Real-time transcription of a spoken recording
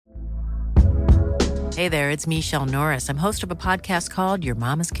Hey there, it's Michelle Norris. I'm host of a podcast called Your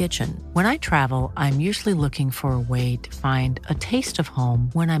Mama's Kitchen. When I travel, I'm usually looking for a way to find a taste of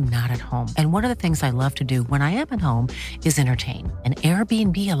home when I'm not at home. And one of the things I love to do when I am at home is entertain. And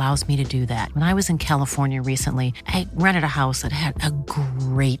Airbnb allows me to do that. When I was in California recently, I rented a house that had a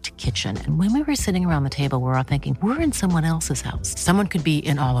great kitchen. And when we were sitting around the table, we were all thinking, we're in someone else's house. Someone could be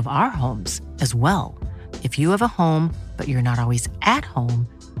in all of our homes as well. If you have a home, but you're not always at home,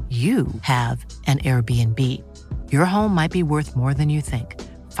 you have an Airbnb. Your home might be worth more than you think.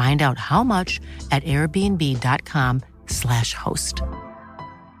 Find out how much at airbnb.com/host.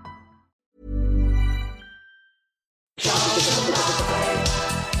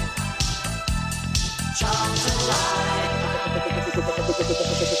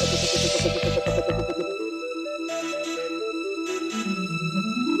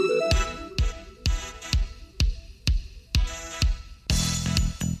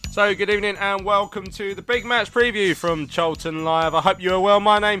 So, good evening and welcome to the big match preview from Charlton Live. I hope you are well.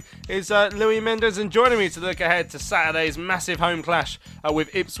 My name is Louis Mendes, and joining me to look ahead to Saturday's massive home clash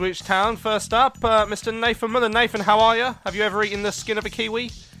with Ipswich Town. First up, Mr. Nathan Muller. Nathan, how are you? Have you ever eaten the skin of a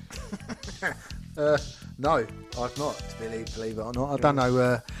kiwi? No, I've not, believe it or not. I don't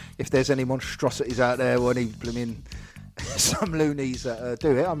know if there's any monstrosities out there or any blooming some loonies that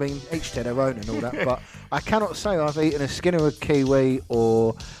do it. I mean, each to their own and all that, but I cannot say I've eaten a skin of a kiwi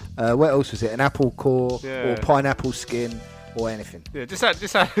or what else was it? An apple core or pineapple skin or anything. Yeah, just had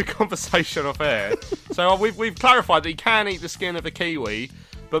a conversation off air. So we've clarified that you can eat the skin of a kiwi,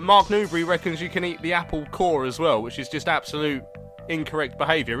 but Mark Newbury reckons you can eat the apple core as well, which is just absolute incorrect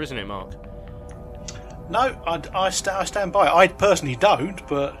behaviour, isn't it, Mark? No, I stand by it. I personally don't,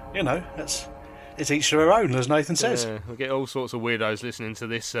 but you know, it's each to their own, as Nathan says. Yeah, we'll get all sorts of weirdos listening to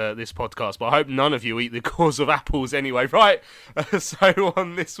this podcast, but I hope none of you eat the cores of apples anyway, right? So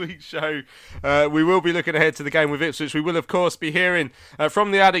on this week's show, we will be looking ahead to the game with Ipswich. We will, of course, be hearing from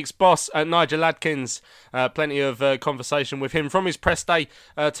the Addicts boss, Nigel Adkins. Plenty of conversation with him from his press day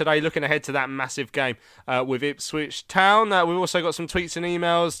today, looking ahead to that massive game with Ipswich Town. We've also got some tweets and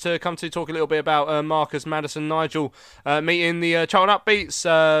emails to come to talk a little bit about Marcus Maddison, Nigel meeting the Charlton Upbeats,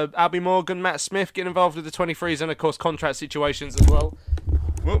 Albie Morgan, Matt Smith, getting involved with the 23s and of course contract situations as well.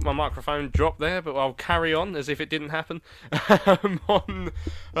 Whoop, my microphone dropped there, but I'll carry on as if it didn't happen. What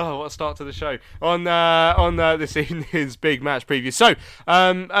a start to the show. On this evening's big match preview. So,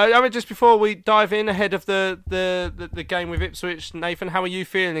 I mean, just before we dive in ahead of the game with Ipswich, Nathan, how are you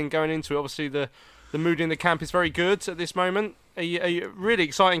feeling going into it? Obviously, the mood in the camp is very good at this moment. A really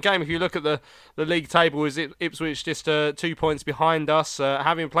exciting game. If you look at the league table, is Ipswich just 2 points behind us,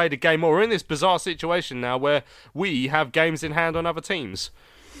 having played a game more. We're in this bizarre situation now where we have games in hand on other teams.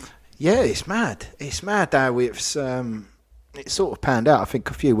 Yeah, it's mad. It's mad how it's sort of panned out. I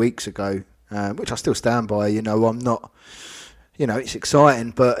think a few weeks ago, which I still stand by. You know, I'm not. You know, it's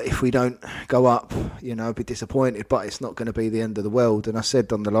exciting, but if we don't go up, you know, I'll be disappointed. But it's not going to be the end of the world. And I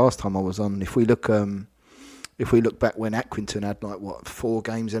said on the last time I was on, if we look back when Accrington had 4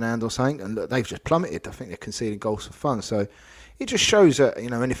 games in hand or something, and look, they've just plummeted. I think they're conceding goals for fun. So it just shows that, you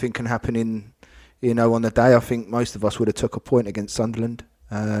know, anything can happen on the day. I think most of us would have took a point against Sunderland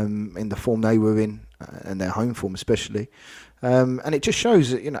in the form they were in, and their home form especially. And it just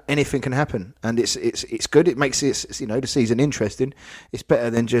shows that, you know, anything can happen, and it's good. It makes it, you know, the season interesting. It's better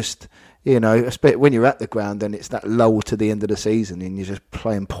than just, you know, when you're at the ground and it's that lull to the end of the season and you're just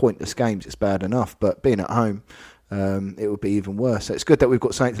playing pointless games. It's bad enough, but being at home, it would be even worse. So it's good that we've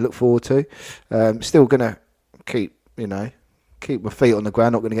got something to look forward to. Still gonna keep my feet on the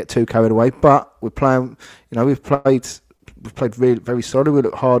ground. Not going to get too carried away, but we're playing. You know, we've played really very solid. We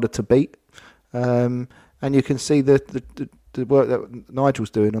look harder to beat, and you can see the work that Nigel's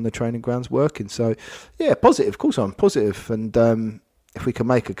doing on the training grounds working. So, yeah, positive. Of course, I'm positive, and if we can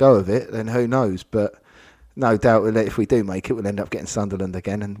make a go of it, then who knows? But no doubt, if we do make it, we'll end up getting Sunderland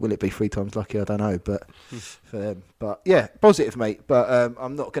again. And will it be 3 times lucky? I don't know. But for them, but yeah, positive, mate. But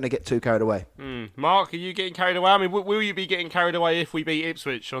I'm not going to get too carried away. Mark, are you getting carried away? I mean, will you be getting carried away if we beat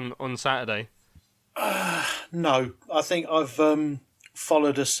Ipswich on Saturday? No, I think I've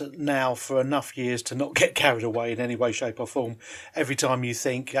followed us now for enough years to not get carried away in any way, shape or form. Every time you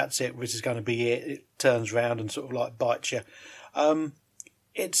think that's it, this is going to be it, it turns round and sort of like bites you.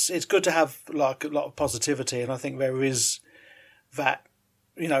 It's good to have like a lot of positivity, and I think there is that,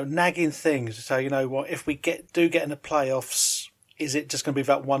 you know, nagging thing. So, you know what, if we do get in the playoffs, is it just going to be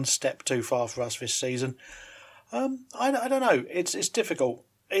that one step too far for us this season? I don't know. It's difficult.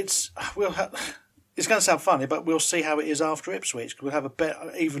 It's going to sound funny, but we'll see how it is after Ipswich. We'll have a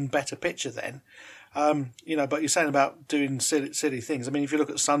even better picture then. But you're saying about doing silly things. I mean, if you look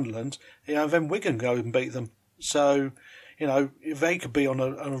at Sunderland, then Wigan go and beat them. So, they could be on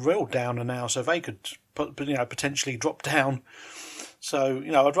a real downer now. So they could, potentially drop down. So,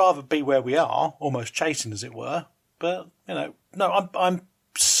 I'd rather be where we are, almost chasing, as it were. But, no, I'm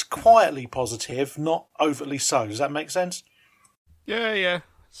quietly positive, not overtly so. Does that make sense? Yeah.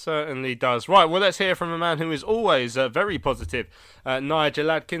 Certainly does. Right, well, let's hear from a man who is always very positive.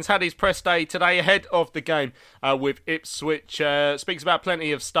 Nigel Adkins had his press day today ahead of the game with Ipswich. Speaks about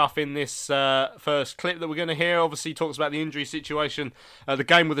plenty of stuff in this first clip that we're going to hear. Obviously talks about the injury situation, the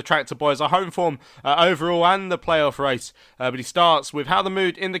game with the Tractor Boys, our home form overall and the playoff race. But he starts with how the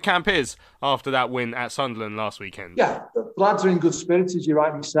mood in the camp is after that win at Sunderland last weekend. Yeah, the lads are in good spirits, as you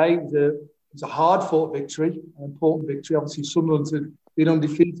rightly say. It's a hard-fought victory, an important victory. Obviously, Sunderland had been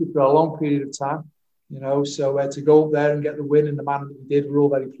undefeated for a long period of time, so to go up there and get the win in the manner that we did, we're all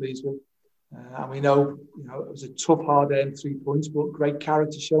very pleased with. And we know, it was a tough, hard-earned 3 points, but great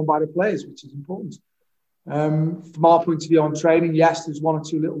character shown by the players, which is important. From our point of view on training, yes, there's one or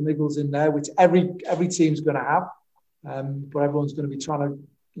two little niggles in there, which every team's going to have, but everyone's going to be trying to,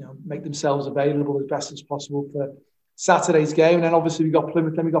 make themselves available as best as possible for Saturday's game. And then obviously we got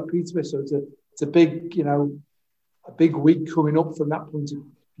Plymouth, then we got Peterborough, so it's a big, a big week coming up from that point of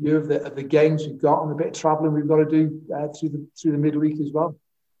view of the games we've got and a bit of travelling we've got to do through the midweek as well.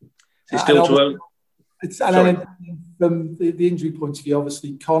 It's still too early. And from the injury point of view,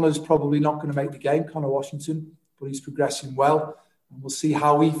 obviously Connor's probably not going to make the game, Connor Washington, but he's progressing well, and we'll see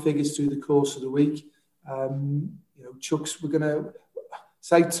how he figures through the course of the week. Chuks, we're going to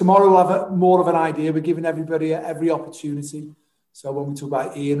say tomorrow we'll have more of an idea. We're giving everybody every opportunity. So when we talk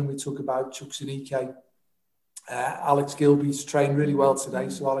about Ian and we talk about Chuks and EK, Alex Gilby's trained really well today,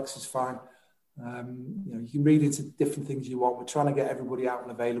 so Alex is fine. You can read into different things you want. We're trying to get everybody out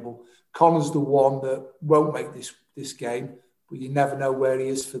and available. Connor's the one that won't make this game, but you never know where he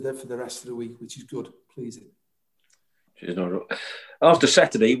is for the rest of the week, which is good, pleasing. After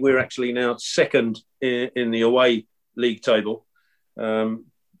Saturday, we're actually now second in the away league table,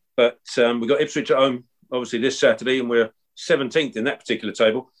 but we've got Ipswich at home, obviously, this Saturday, and we're 17th in that particular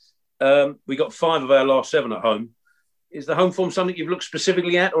table. We got 5 of our last 7 at home. Is the home form something you've looked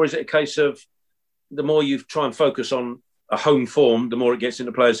specifically at, or is it a case of the more you try and focus on a home form, the more it gets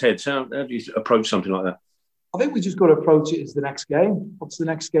into players' heads? How do you approach something like that? I think we just got to approach it as the next game. What's the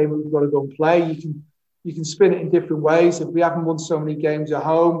next game that we've got to go and play? You can spin it in different ways. If we haven't won so many games at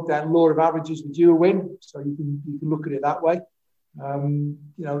home, then law of averages, we do a win. So you can look at it that way.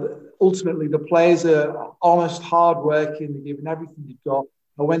 Ultimately, the players are honest, hard-working. They're giving everything they've got.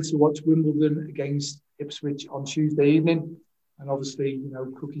 I went to watch Wimbledon against Ipswich on Tuesday evening, and obviously,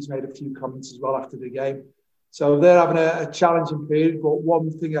 Cookie's made a few comments as well after the game. So they're having a challenging period, but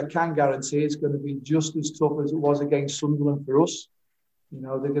one thing I can guarantee is going to be just as tough as it was against Sunderland for us.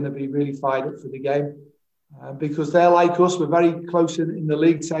 They're going to be really fired up for the game because they're like us. We're very close in the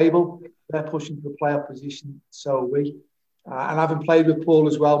league table. They're pushing for the playoff position, so are we. And having played with Paul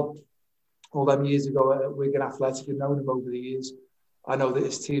as well all them years ago at Wigan Athletic and known him over the years, I know that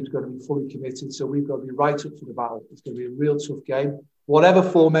his team's going to be fully committed, so we've got to be right up for the battle. It's going to be a real tough game. Whatever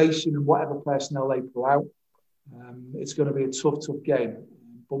formation and whatever personnel they pull out, it's going to be a tough game.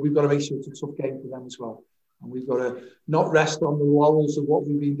 But we've got to make sure it's a tough game for them as well. And we've got to not rest on the laurels of what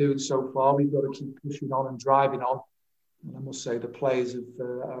we've been doing so far. We've got to keep pushing on and driving on. And I must say the players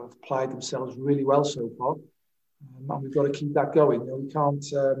have applied themselves really well so far. And we've got to keep that going. We can't,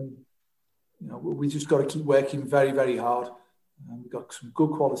 we just got to keep working very, very hard. We've got some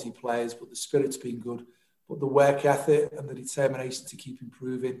good quality players, but the spirit's been good. But the work ethic and the determination to keep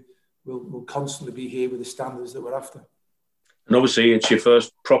improving will constantly be here with the standards that we're after. And obviously, it's your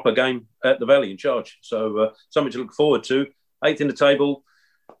first proper game at the Valley in charge. So something to look forward to. 8th in the table.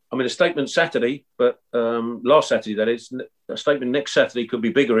 I mean, a statement Saturday, but last Saturday, that is. A statement next Saturday could be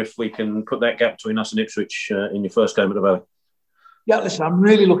bigger if we can put that gap between us and Ipswich in your first game at the Valley. Yeah, listen, I'm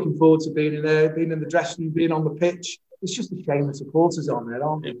really looking forward to being in there, being in the dressing room, being on the pitch. It's just a shame the supporters on there,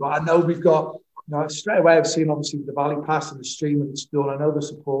 aren't they? But I know we've got, straight away I've seen obviously the Valley Pass and the stream and it's done. I know the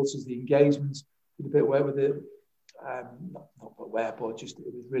supporters, the engagements, did a bit away with it. Not aware, but just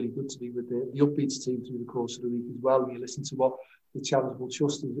it was really good to be with the Upbeats team through the course of the week as well. When you listen to what the Charitable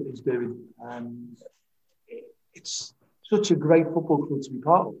Trust is doing, it's such a great football club to be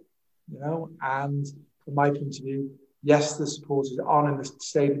part of, And from my point of view, yes, the supporters aren't in the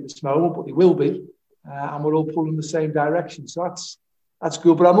stadium at this moment, but they will be. And we're all pulling in the same direction. So that's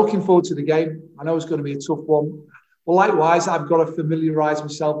good. But I'm looking forward to the game. I know it's going to be a tough one. Well, likewise, I've got to familiarise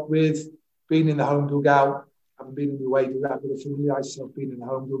myself with being in the home dugout. I haven't been in the away dugout. I've got to familiarise myself being in the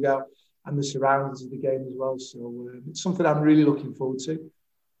home dugout. and the surroundings of the game as well. So it's something I'm really looking forward to.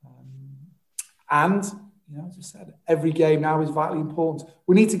 And, as I said, every game now is vitally important.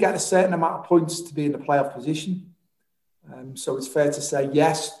 We need to get a certain amount of points to be in the playoff position. So it's fair to say,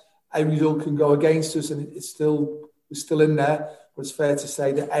 yes, a result can go against us and we're still in there. But it's fair to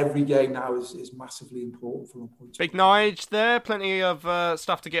say that every game now is massively important from a point of view. Big Nige there, plenty of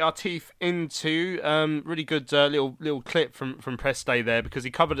stuff to get our teeth into. Really good little clip from Press Day there, because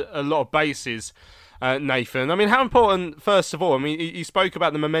he covered a lot of bases, Nathan. I mean, how important, first of all, I mean, you spoke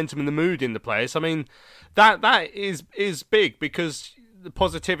about the momentum and the mood in the place. I mean, that is big, because the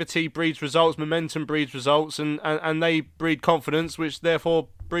positivity breeds results, momentum breeds results, and they breed confidence, which therefore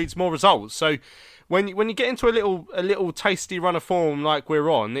breeds more results. So when you get into a little tasty run of form like we're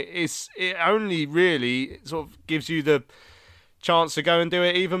on, it only really sort of gives you the chance to go and do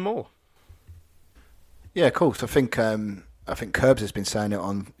it even more. Yeah, of course. I think Curbs has been saying it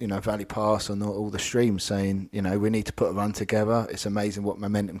on Valley Pass, on all the streams, saying we need to put a run together. It's amazing what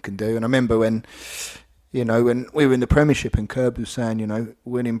momentum can do. And I remember when we were in the Premiership and Curbs was saying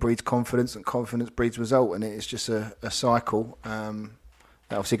winning breeds confidence and confidence breeds result, and it's just a cycle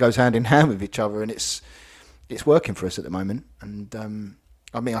that obviously goes hand in hand with each other, and it's working for us at the moment. And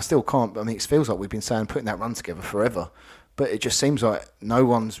I still can't. It feels like we've been putting that run together forever. But it just seems like no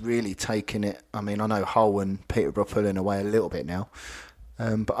one's really taking it. I know Hull and Peterborough pulling away a little bit now.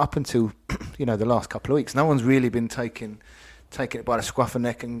 But up until, the last couple of weeks, no one's really been taking it by the scruff of the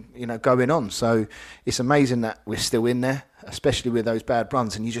neck and, going on. So it's amazing that we're still in there, especially with those bad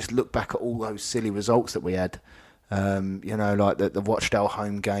runs. And you just look back at all those silly results that we had, like the Rochdale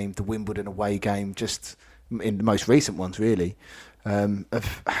home game, the Wimbledon away game, just in the most recent ones, really,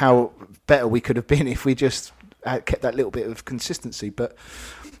 of how better we could have been if we just kept that little bit of consistency. But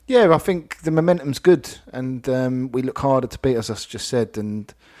yeah, I think the momentum's good, and we look harder to beat, as I just said,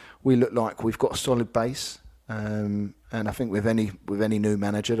 and we look like we've got a solid base. And I think with any new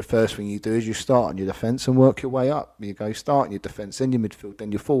manager, the first thing you do is you start on your defence and work your way up. You go start on your defence, then your midfield,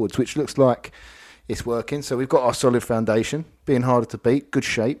 then your forwards, which looks like it's working. So we've got our solid foundation, being harder to beat, good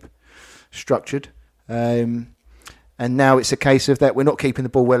shape, structured, and now it's a case of that we're not keeping the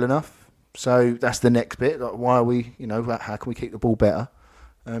ball well enough. So that's the next bit. Like, why are we? How can we keep the ball better?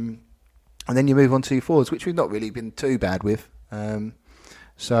 And then you move on to your forwards, which we've not really been too bad with.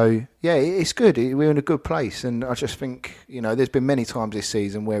 So yeah, it's good. We're in a good place, and I just think there's been many times this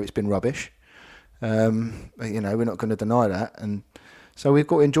season where it's been rubbish. We're not going to deny that, and so we've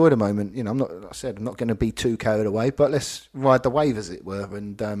got to enjoy the moment. I'm not going to be too carried away, but let's ride the wave, as it were.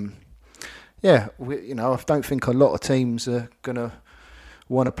 And I don't think a lot of teams are going to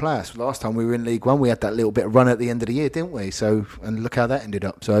want to play us. Last time we were in League One, we had that little bit of run at the end of the year, didn't we? So, and look how that ended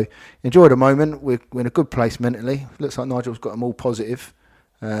up. So enjoy the moment. We're in a good place mentally. Looks like Nigel's got them all positive.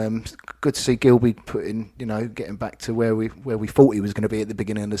 Good to see Gilby getting back to where we thought he was going to be at the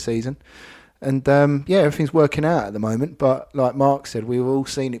beginning of the season. And everything's working out at the moment. But like Mark said, we've all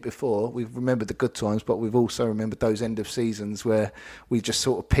seen it before. We've remembered the good times, but we've also remembered those end of seasons where we just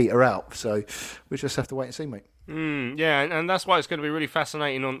sort of peter out. So we just have to wait and see, mate. And that's why it's going to be really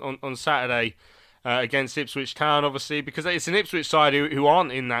fascinating on Saturday against Ipswich Town, obviously, because it's an Ipswich side who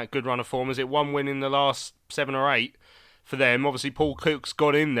aren't in that good run of form. Is it one win in the last 7 or 8 for them? Obviously, Paul Cook's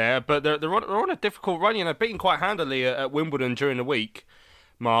got in there, but they're on a difficult run. Beaten quite handily at Wimbledon during the week,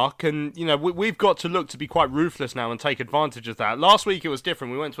 Mark. And we've got to look to be quite ruthless now and take advantage of that. Last week it was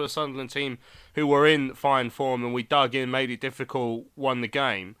different. We went to a Sunderland team who were in fine form, and we dug in, made it difficult, won the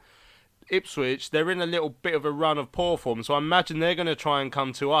game. Ipswich, they're in a little bit of a run of poor form, so I imagine they're going to try and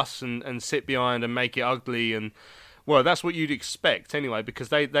come to us and sit behind and make it ugly. And well, that's what you'd expect anyway, because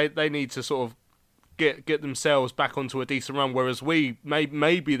they need to sort of get themselves back onto a decent run, whereas we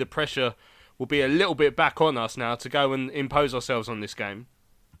maybe the pressure will be a little bit back on us now to go and impose ourselves on this game.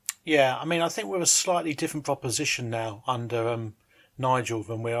 Yeah, I think we're a slightly different proposition now under Nigel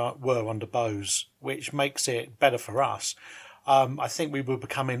than we were under Bowes, which makes it better for us. I think we were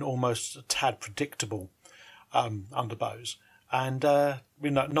becoming almost a tad predictable under Bowes. And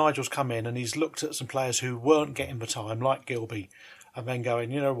Nigel's come in and he's looked at some players who weren't getting the time, like Gilby, and then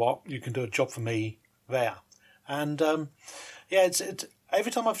going, you know what, you can do a job for me there. And it's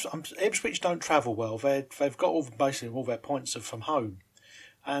every time Ipswich don't travel well. They've got basically all their points are from home.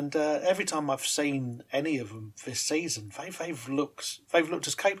 And every time I've seen any of them this season, they've looked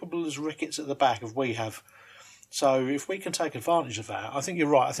as capable as Ricketts at the back as we have. So if we can take advantage of that, I think you're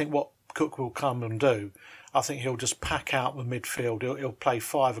right. I think what Cook will come and do, I think he'll just pack out the midfield. He'll play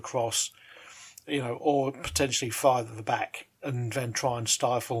 5 across, or potentially 5 at the back, and then try and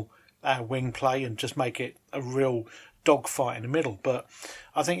stifle our wing play and just make it a real dogfight in the middle. But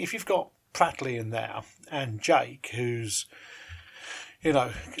I think if you've got Pratley in there and Jake, who's,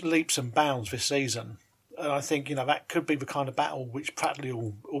 leaps and bounds this season, and I think, that could be the kind of battle which Pratley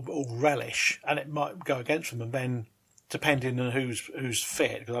will relish, and it might go against them. And then, depending on who's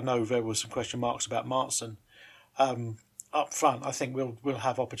fit, because I know there were some question marks about Martson, up front, I think we'll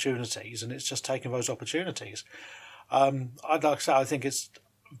have opportunities, and it's just taking those opportunities. I'd like to say, I think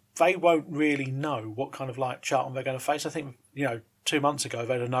they won't really know what kind of Charlton they're going to face. I think 2 months ago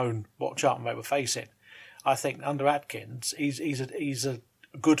they'd have known what Charlton they were facing. I think under Atkins, he's a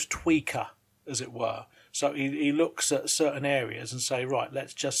good tweaker, as it were. So he looks at certain areas and say, right,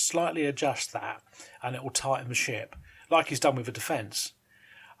 let's just slightly adjust that, and it will tighten the ship, like he's done with the defence.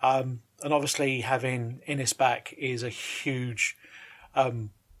 And obviously having Innes back is a huge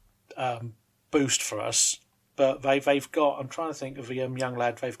boost for us. But they've got, I'm trying to think of the young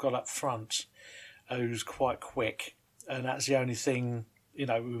lad they've got up front who's quite quick. And that's the only thing,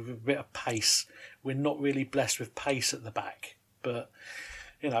 with a bit of pace. We're not really blessed with pace at the back. But,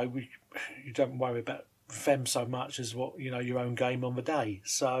 you don't worry about them so much as what, your own game on the day.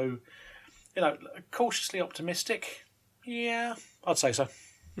 So, cautiously optimistic. Yeah, I'd say so.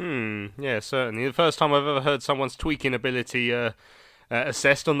 Yeah, certainly. The first time I've ever heard someone's tweaking ability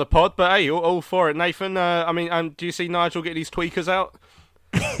assessed on the pod, but hey, all for it, Nathan. Do you see Nigel getting his tweakers out?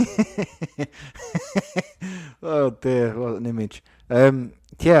 Oh dear, what an image.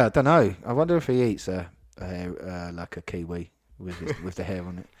 Yeah, I don't know. I wonder if he eats like a kiwi with the hair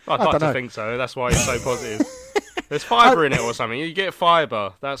on it. I'd like to think so. That's why it's so positive. There's fibre in it or something. You get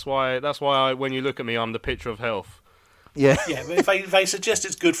fibre. That's why when you look at me, I'm the picture of health. Yeah. Yeah, but they suggest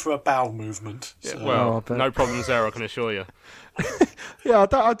it's good for a bowel movement. So. Yeah, well, no problems there, I can assure you. Yeah,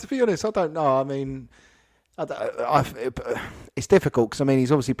 to be honest, I don't know. I mean, it's difficult because,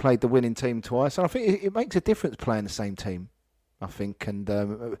 he's obviously played the winning team twice, and I think it makes a difference playing the same team, I think,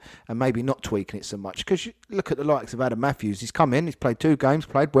 and maybe not tweaking it so much. Because you look at the likes of Adam Matthews, he's come in, he's played 2 games,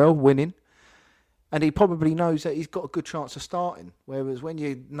 played well, winning, and he probably knows that he's got a good chance of starting. Whereas when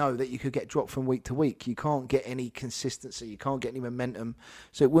you know that you could get dropped from week to week, you can't get any consistency, you can't get any momentum.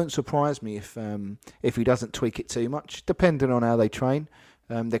 So it wouldn't surprise me if he doesn't tweak it too much, depending on how they train.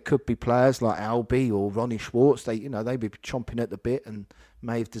 There could be players like Albie or Ronnie Schwartz. They'd be chomping at the bit and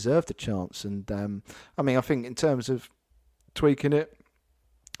may have deserved a chance. And I think in terms of tweaking it,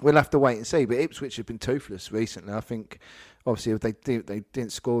 we'll have to wait and see. But Ipswich have been toothless recently. I think, obviously, they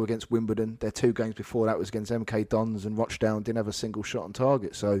didn't score against Wimbledon. Their 2 games before that was against MK Dons, and Rochdale didn't have a single shot on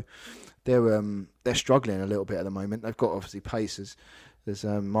target. So they're struggling a little bit at the moment. They've got obviously pace, as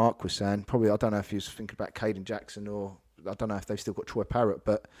Mark was saying. Probably, I don't know if he was thinking about Caden Jackson, or I don't know if they've still got Troy Parrott.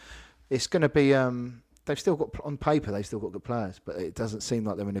 But it's going to be. They've still got, on paper, they've still got good players, but it doesn't seem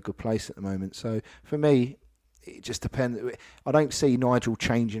like they're in a good place at the moment. So for me, it just depends. I don't see Nigel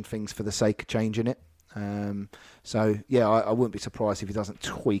changing things for the sake of changing it. So yeah, I wouldn't be surprised if he doesn't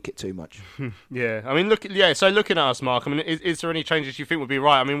tweak it too much. Yeah, So looking at us, Mark, is there any changes you think would be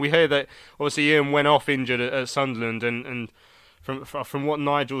right? We hear that obviously Ian went off injured at Sunderland, and from what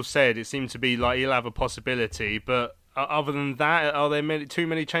Nigel said, it seemed to be like he'll have a possibility. But other than that, are there too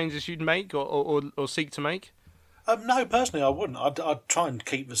many changes you'd make or seek to make? No, personally, I wouldn't. I'd try and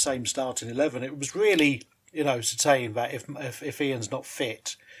keep the same starting 11. It was really, saying that if Ian's not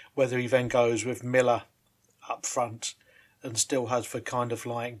fit, whether he then goes with Miller up front and still has the kind of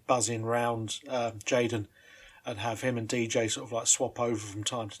buzzing round Jayden, and have him and DJ sort of swap over from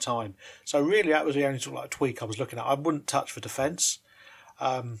time to time. So really, that was the only sort of tweak I was looking at. I wouldn't touch the defence.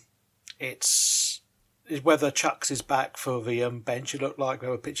 It's whether Chucks is back for the bench. It looked like there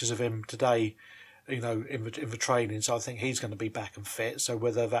were pictures of him today, in the training. So I think he's going to be back and fit. So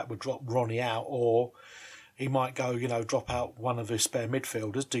whether that would drop Ronnie out, or he might go, drop out one of his spare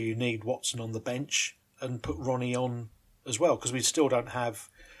midfielders. Do you need Watson on the bench and put Ronnie on as well? Because we still don't have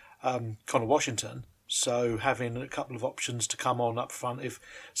Connor Washington. So having a couple of options to come on up front, if,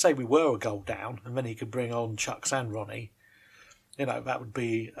 say, we were a goal down and then he could bring on Chucks and Ronnie, that would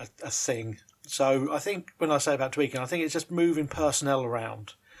be a thing. So I think when I say about tweaking, I think it's just moving personnel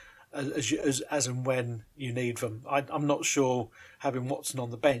around as and when you need them. I'm not sure having Watson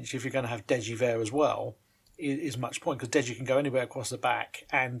on the bench, if you're going to have Deji there as well, is much point, because Deji can go anywhere across the back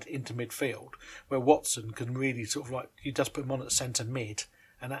and into midfield, where Watson can really sort of you just put him on at centre mid,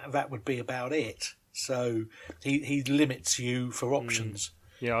 and that would be about it. So he limits you for options.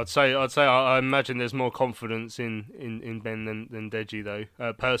 Yeah, I'd say I imagine there's more confidence in Ben than Deji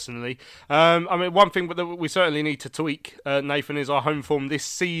though, personally. I mean, one thing that we certainly need to tweak, Nathan, is our home form this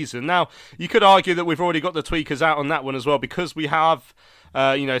season. Now, you could argue that we've already got the tweakers out on that one as well, because we have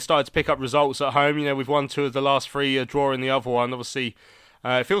started to pick up results at home. We've won 2 of the last 3, a draw in the other one. Obviously,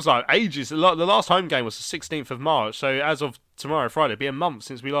 it feels like ages. The last home game was the 16th of March, so as of tomorrow, Friday, it'll be a month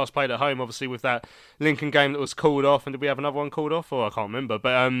since we last played at home, obviously with that Lincoln game that was called off. And did we have another one called off? Or I can't remember.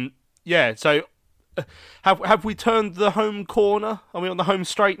 But yeah, so have we turned the home corner? Are we on the home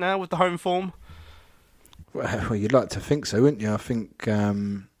straight now with the home form? Well, you'd like to think so, wouldn't you? I think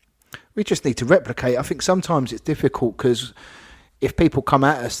we just need to replicate. I think sometimes it's difficult because if people come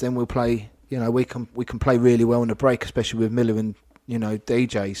at us, then we'll play. We can play really well on the break, especially with Miller and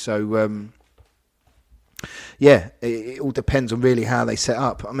DJ. So yeah, it all depends on really how they set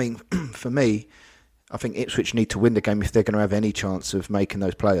up. I mean, for me, I think Ipswich need to win the game if they're going to have any chance of making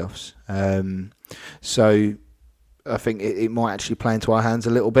those playoffs. So I think it might actually play into our hands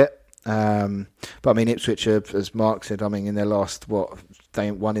a little bit. But I mean, Ipswich, as Mark said, I mean, in their last, they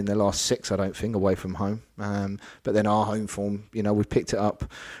ain't won in their last 6, I don't think, away from home. But then our home form, we've picked it up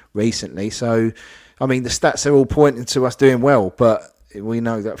recently. So, I mean, the stats are all pointing to us doing well, but we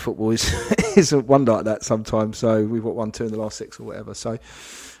know that football isn't one like that sometimes. So we've got 1-2 in the last 6 or whatever. So,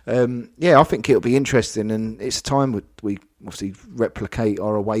 yeah, I think it'll be interesting, and it's time we obviously replicate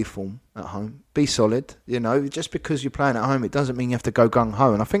our away form at home. Be solid, just because you're playing at home, it doesn't mean you have to go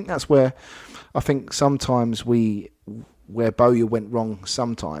gung-ho. And I think that's where I think sometimes where Bowyer went wrong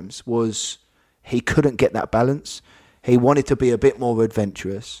sometimes was he couldn't get that balance. He wanted to be a bit more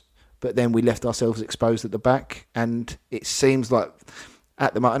adventurous, but then we left ourselves exposed at the back, and it seems like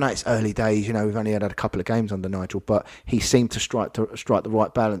at the moment, I know it's early days, we've only had a couple of games under Nigel, but he seemed to strike the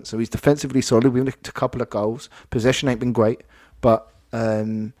right balance. So he's defensively solid. We've nicked a couple of goals. Possession ain't been great, but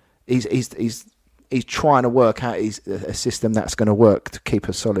he's trying to work out a system that's going to work to keep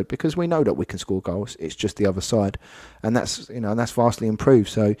us solid, because we know that we can score goals. It's just the other side, and that's vastly improved.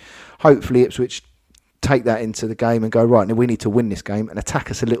 So hopefully Ipswich take that into the game and go, right, now we need to win this game and attack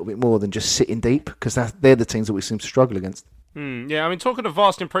us a little bit more than just sitting deep, because they're the teams that we seem to struggle against. Yeah, I mean, talking of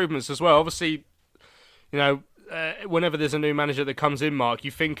vast improvements as well, obviously, whenever there's a new manager that comes in, Mark,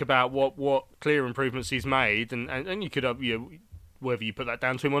 you think about what clear improvements he's made, and you could, whether you put that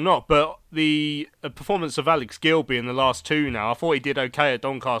down to him or not, but the performance of Alex Gilbey in the last 2 now, I thought he did okay at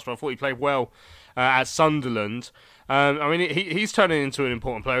Doncaster. I thought he played well at Sunderland. I mean, he's turning into an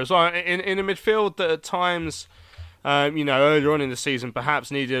important player as well. In a midfield that at times, earlier on in the season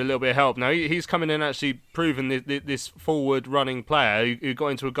perhaps needed a little bit of help. Now, he's coming in actually proving this forward-running player who got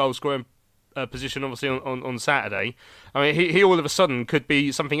into a goal-scoring position, obviously, on Saturday. I mean, he all of a sudden could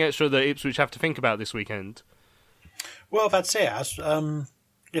be something extra that Ipswich have to think about this weekend. Well, that's it. One,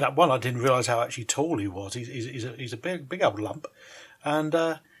 I didn't realise how actually tall he was. He's a big old lump. And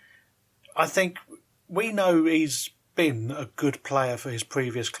I think we know he's been a good player for his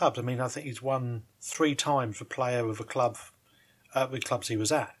previous clubs. I mean, I think he's won 3 times for player of a club with clubs he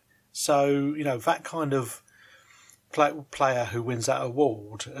was at. So, that kind of player who wins that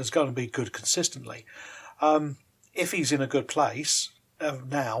award is going to be good consistently. If he's in a good place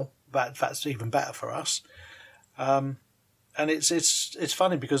now, that's even better for us. And it's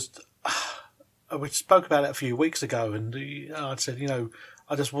funny because we spoke about it a few weeks ago, and I said,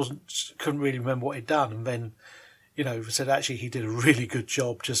 I just couldn't really remember what he'd done, and then said actually he did a really good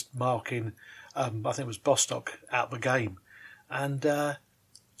job just marking, I think it was Bostock out the game, and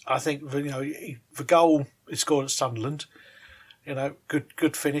I think the goal he scored at Sunderland,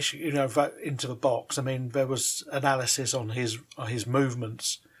 good finish, into the box. I mean, there was analysis on his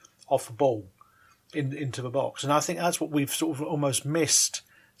movements off the ball into the box, and I think that's what we've sort of almost missed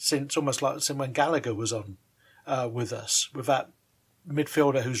since when Gallagher was on with us, with that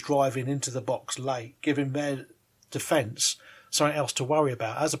midfielder who's driving into the box late, giving their defence something else to worry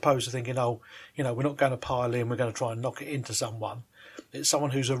about, as opposed to thinking, we're not going to pile in, we're going to try and knock it into someone. It's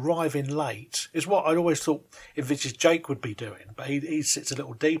someone who's arriving late, is what I'd always thought envisaged Jake would be doing, but he sits a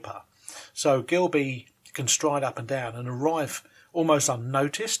little deeper. So Gilbey can stride up and down and arrive almost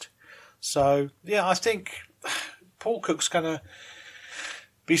unnoticed. So, yeah, I think Paul Cook's going to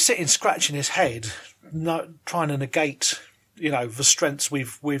be sitting scratching his head, trying to negate the strengths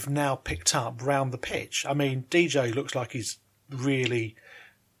we've now picked up round the pitch. I mean, DJ looks like he's really,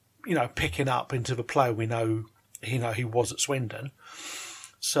 picking up into the player we know he was at Swindon.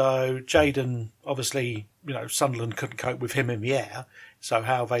 So Jayden, obviously, Sunderland couldn't cope with him in the air. So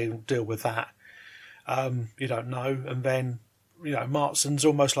how they deal with that, you don't know. And then, Martson's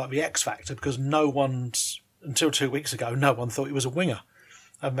almost like the X factor, because until 2 weeks ago, no one thought he was a winger.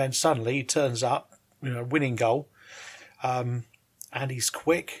 and then suddenly he turns up, winning goal, and he's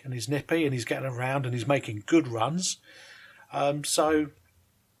quick and he's nippy and he's getting around and he's making good runs. So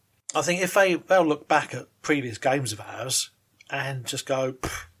I think if they'll look back at previous games of ours and just go,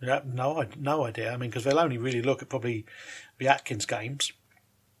 no idea. I mean, because they'll only really look at probably the Atkins games,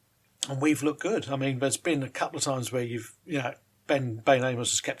 and we've looked good. I mean, there's been a couple of times where Ben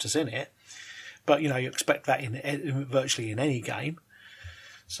Amos has kept us in it, but you expect that in virtually in any game.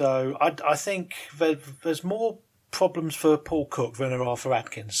 So I think there's more problems for Paul Cook than there are for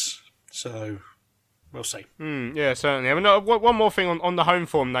Atkins. So we'll see. Yeah, certainly. I mean, one more thing on the home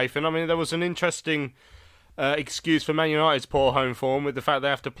form, Nathan. I mean, there was an interesting excuse for Man United's poor home form with the fact they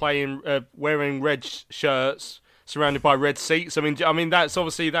have to play in wearing red shirts surrounded by red seats. I mean that's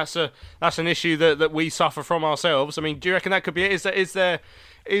obviously that's an issue that we suffer from ourselves. I mean, do you reckon that could be it?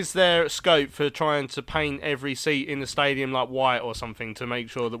 Is there scope for trying to paint every seat in the stadium like white or something to make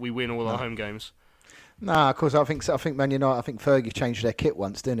sure that we win all our home games? No, of course, I think Man United, I think Fergie changed their kit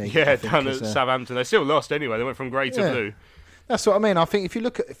once, didn't he? Yeah, down at Southampton. They still lost anyway. They went from grey to blue. That's what I mean. I think if you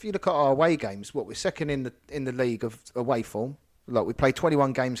look at our away games, we're second in the league of away form. Like, we played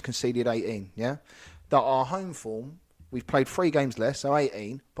 21 games, conceded 18, yeah? That our home form, we've played 3 games less, so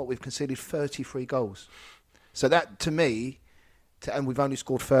 18, but we've conceded 33 goals. So that, to me, and we've only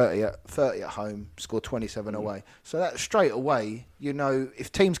scored 30 at home, scored 27 away. So that straight away,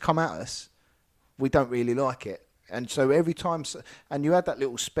 if teams come at us, we don't really like it. And so every time, and you had that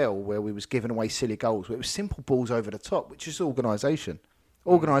little spell where we was giving away silly goals, where it was simple balls over the top, which is organisation.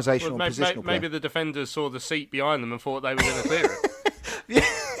 Organisational positional play. Maybe the defenders saw the seat behind them and thought they were going to clear it.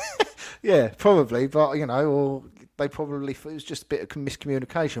 Yeah, probably. But, or they probably, it was just a bit of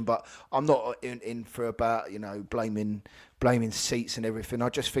miscommunication. But I'm not in for about, blaming seats and everything. I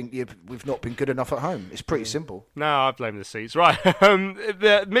just think we've not been good enough at home. It's pretty simple. No, I blame the seats. Right.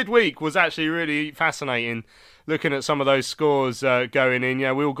 The midweek was actually really fascinating looking at some of those scores going in.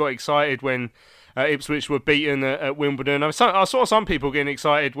 Yeah, we all got excited when Ipswich were beaten at Wimbledon. I saw some people getting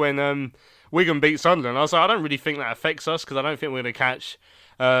excited when Wigan beat Sunderland. I was like, I don't really think that affects us because I don't think we're going to catch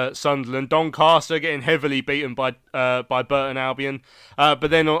Sunderland. Doncaster getting heavily beaten by Burton Albion.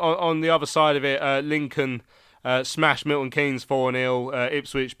 But then on the other side of it, Lincoln smashed Milton Keynes 4-0.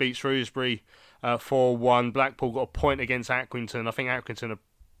 Ipswich beat Shrewsbury 4-1. Blackpool got a point against Accrington. I think Accrington are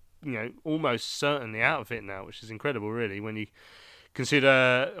almost certainly out of it now, which is incredible, really, when you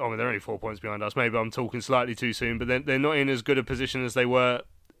consider. I mean, they're only 4 points behind us. Maybe I'm talking slightly too soon, but they're not in as good a position as they were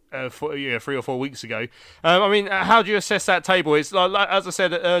 3 or 4 weeks ago. I mean, how do you assess that table? It's like, as I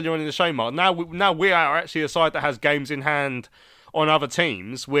said earlier on in the show, Mark. Now we are actually a side that has games in hand on other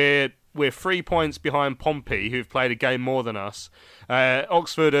teams. We're 3 points behind Pompey, who've played a game more than us.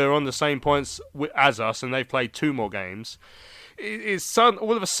 Oxford are on the same points as us, and they've played 2 more games.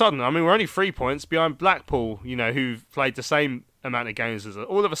 All of a sudden, I mean, we're only 3 points behind Blackpool, who've played the same amount of games as us.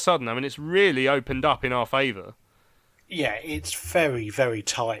 All of a sudden, I mean, it's really opened up in our favour. Yeah, it's very, very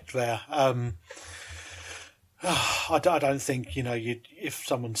tight there. I don't think, if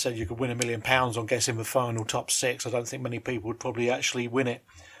someone said you could win £1 million on guessing the final top 6, I don't think many people would probably actually win it.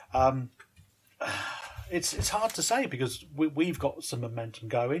 It's hard to say because we've got some momentum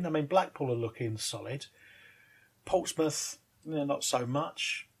going. I mean, Blackpool are looking solid. Portsmouth, not so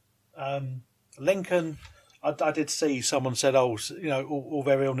much. Lincoln, I did see someone said, all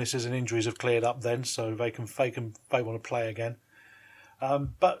their illnesses and injuries have cleared up then, so they want to play again.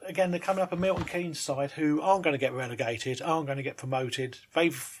 But again, they're coming up a Milton Keynes side who aren't going to get relegated, aren't going to get promoted.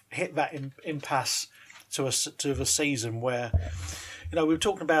 They've hit that impasse to the season where, we were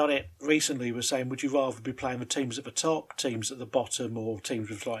talking about it recently. We were saying, would you rather be playing with teams at the top, teams at the bottom, or teams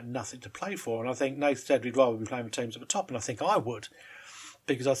with nothing to play for? And I think Nathan said we'd rather be playing with teams at the top, and I think I would.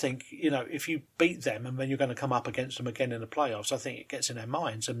 Because I think, if you beat them and then you're going to come up against them again in the playoffs, I think it gets in their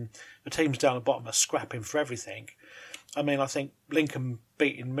minds. And the teams down the bottom are scrapping for everything. I mean, I think Lincoln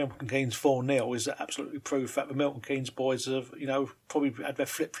beating Milton Keynes 4-0 is absolutely proof that the Milton Keynes boys have, probably had their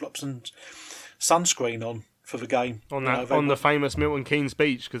flip-flops and sunscreen on for the game. On the famous Milton Keynes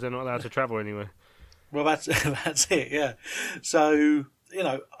beach, because they're not allowed to travel anywhere. Well, that's it, yeah. So,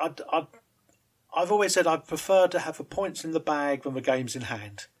 I've always said I'd prefer to have the points in the bag than the games in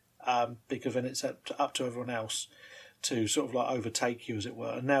hand, because then it's up to everyone else to sort of overtake you, as it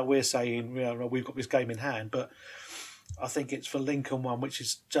were. And now we're saying, we've got this game in hand, but I think it's the Lincoln one, which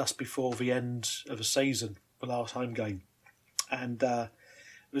is just before the end of the season, the last home game. And it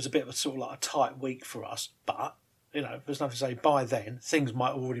was a bit of a sort of a tight week for us, but, there's nothing to say by then, things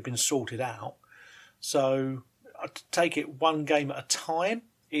might have already been sorted out. So I'd take it one game at a time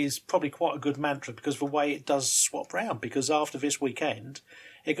is probably quite a good mantra because of the way it does swap round. Because after this weekend,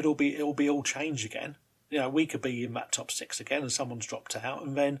 it'll be all change again. We could be in that top 6 again, and someone's dropped out,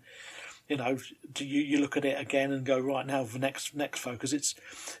 and then you look at it again and go, right, now the next focus. It's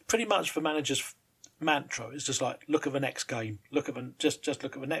pretty much the manager's mantra. It's just like, look at the next game, just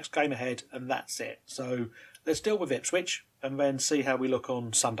look at the next game ahead, and that's it. So let's deal with Ipswich and then see how we look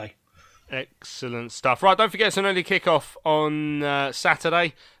on Sunday. Excellent stuff. Right, don't forget it's an early kick-off on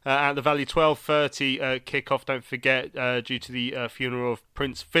Saturday at the Valley, 12:30 kick-off. Don't forget, due to the funeral of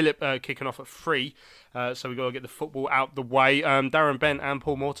Prince Philip, kicking off at 3. So we've got to get the football out the way. Darren Bent and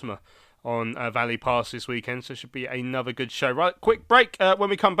Paul Mortimer on Valley Pass this weekend, so it should be another good show. Right, quick break. When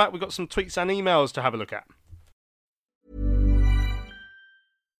we come back, we've got some tweets and emails to have a look at.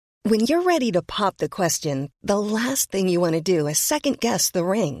 When you're ready to pop the question, the last thing you want to do is second-guess the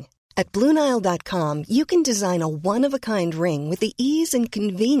ring. At BlueNile.com, you can design a one-of-a-kind ring with the ease and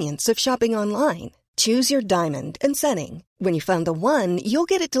convenience of shopping online. Choose your diamond and setting. When you find the one, you'll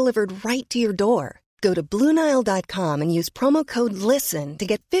get it delivered right to your door. Go to BlueNile.com and use promo code LISTEN to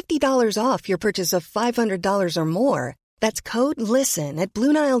get $50 off your purchase of $500 or more. That's code LISTEN at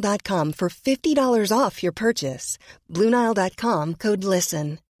BlueNile.com for $50 off your purchase. BlueNile.com, code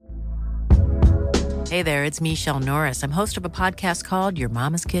LISTEN. Hey there, it's Michelle Norris. I'm host of a podcast called Your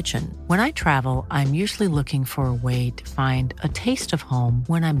Mama's Kitchen. When I travel, I'm usually looking for a way to find a taste of home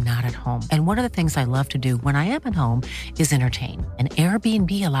when I'm not at home. And one of the things I love to do when I am at home is entertain. And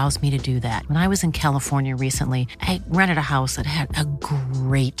Airbnb allows me to do that. When I was in California recently, I rented a house that had a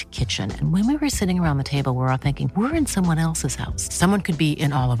great kitchen. And when we were sitting around the table, we're all thinking, we're in someone else's house. Someone could be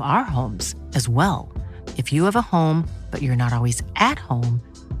in all of our homes as well. If you have a home, but you're not always at home,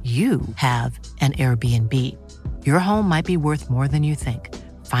 you have an Airbnb. Your home might be worth more than you think.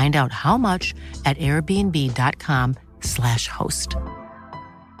 Find out how much at airbnb.com/host.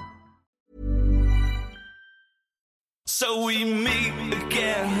 So we meet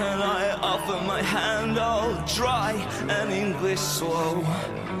again, and I offer my hand all dry and English slow.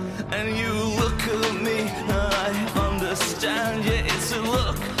 And you look at me, and I understand. Yeah, it's a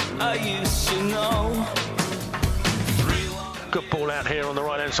look I used to know. Good ball out here on the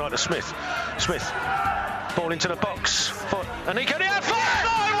right-hand side to Smith. Smith, ball into the box. And he can fire!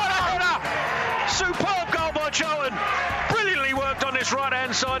 Oh, what a header! Superb goal by Charlton. Brilliantly worked on this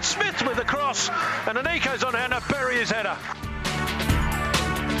right-hand side. Smith with the cross. And Aniko's on hand to bury his header.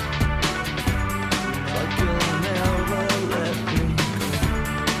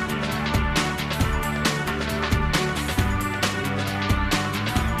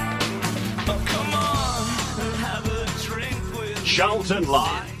 Charlton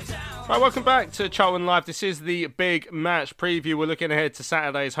Live. Right, welcome back to Charlton Live. This is the big match preview. We're looking ahead to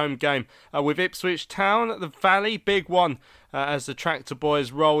Saturday's home game with Ipswich Town at the Valley. Big one as the Tractor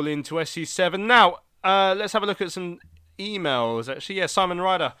Boys roll into SC7. Now, let's have a look at some emails. Actually, yeah, Simon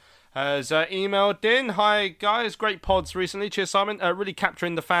Ryder has emailed in. Hi guys, great pods recently. Cheers, Simon. Really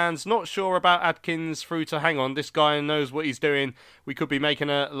capturing the fans. Not sure about Adkins through to hang on. This guy knows what he's doing. We could be making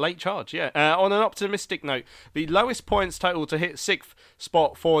a late charge. Yeah. On an optimistic note, the lowest points total to hit 6th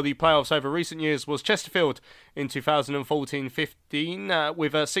spot for the playoffs over recent years was Chesterfield in 2014-15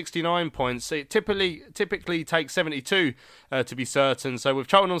 with 69 points. It typically takes 72 to be certain. So with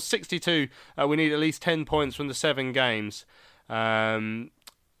Charlton on 62, we need at least 10 points from the 7 games.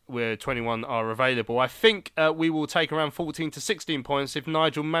 Where 21 are available. I think we will take around 14 to 16 points if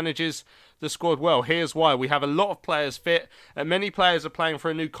Nigel manages the squad well. Here's why. We have a lot of players fit. Many players are playing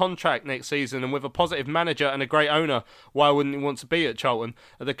for a new contract next season, and with a positive manager and a great owner, why wouldn't he want to be at Charlton?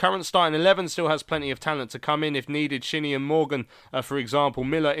 The current starting 11 still has plenty of talent to come in if needed. Shinnie and Morgan, for example,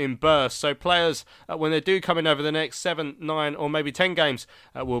 Miller in bursts. So players, when they do come in over the next 7, 9 or maybe 10 games,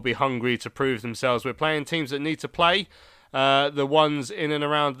 will be hungry to prove themselves. We're playing teams that need to play. The ones in and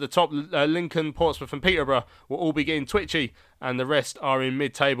around the top, Lincoln, Portsmouth and Peterborough, will all be getting twitchy, and the rest are in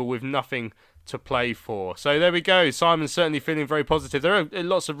mid-table with nothing to play for. So there we go. Simon's certainly feeling very positive. There are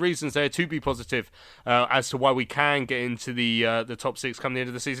lots of reasons there to be positive as to why we can get into the top 6 come the end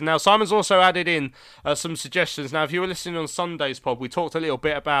of the season. Now, Simon's also added in some suggestions. Now, if you were listening on Sunday's pod, we talked a little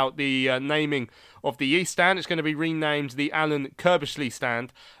bit about the naming of the East Stand. It's going to be renamed the Alan Kirbishley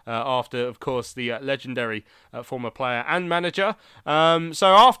Stand after, of course, the legendary former player and manager.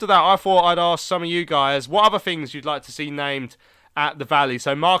 So after that, I thought I'd ask some of you guys what other things you'd like to see named at the Valley.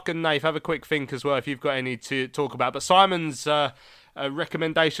 So Mark and Nath, have a quick think as well if you've got any to talk about. But Simon's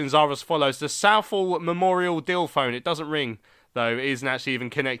recommendations are as follows. The Southall Memorial Deal phone, it doesn't ring. though, it isn't actually even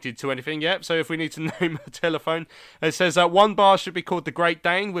connected to anything yet. So if we need to name a telephone, it says one bar should be called the Great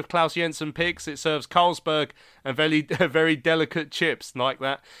Dane with Klaus Jensen pigs. It serves Carlsberg and very, very delicate chips like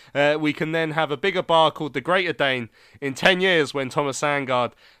that. We can then have a bigger bar called the Greater Dane in 10 years when Thomas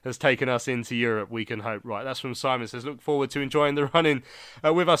Sandgaard has taken us into Europe, we can hope. Right, that's from Simon. Says, look forward to enjoying the run-in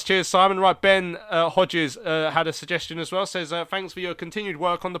with us. Cheers, Simon. Right, Ben Hodges had a suggestion as well. Says, thanks for your continued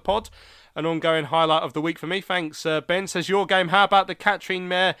work on the pod. An ongoing highlight of the week for me. Thanks, Ben. Says, your game, how about the Katrine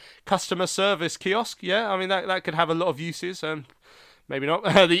Mayer customer service kiosk? Yeah, I mean, that could have a lot of uses. Maybe not.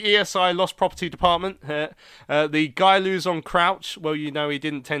 The ESI Lost Property Department. The Guy Luzon Crouch. Well, you know he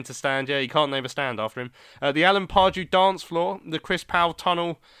didn't tend to stand. Yeah, you can't name a stand after him. The Alan Pardew Dance Floor. The Chris Powell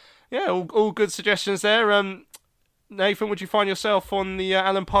Tunnel. Yeah, all good suggestions there. Nathan, would you find yourself on the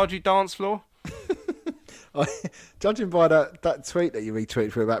Alan Pardew Dance Floor? Judging by that tweet that you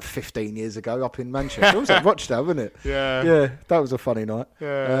retweeted from about 15 years ago up in Manchester, it was at Rochdale, wasn't it? Yeah, that was a funny night.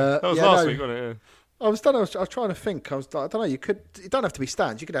 Yeah, that was last week, wasn't it? Yeah. I was trying to think. I don't know. You don't have to be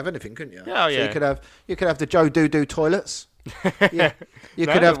stands. You could have anything, couldn't you? Yeah, yeah. So you could have the Joe Doo toilets. Yeah. You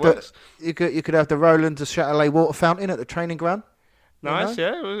could have the Roland de Châtelet water fountain at the training ground. Nice,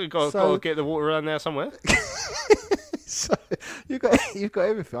 yeah. We've got to get the water around there somewhere. So you've got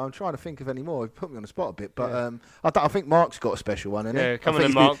everything. I'm trying to think of any more. You put me on the spot a bit, but I think Mark's got a special one, hasn't he? Yeah, come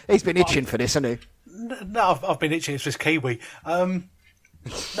on, Mark. He's been itching for this, hasn't he? No, I've been itching for this Kiwi.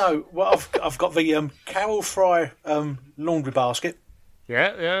 No, well, I've got the Carol Fry laundry basket.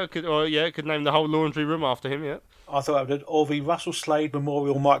 Yeah, could name the whole laundry room after him. Yeah, I thought I would. Or the Russell Slade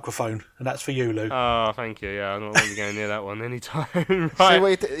Memorial microphone, and that's for you, Lou. Oh, thank you. Yeah, I'm not going to go near that one anytime.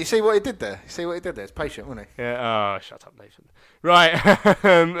 Right. You see what he did there? It's patient, wasn't he? Yeah. Oh, shut up, Nathan.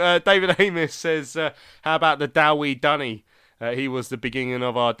 Right. David Amos says, how about the Dowie Dunny? He was the beginning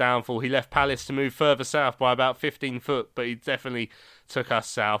of our downfall. He left Palace to move further south by about 15 foot, but he definitely took us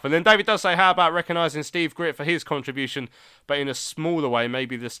south. And then David does say, how about recognising Steve Gritt for his contribution, but in a smaller way,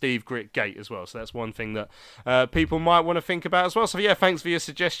 maybe the Steve Gritt gate as well. So that's one thing that people might want to think about as well. So yeah, thanks for your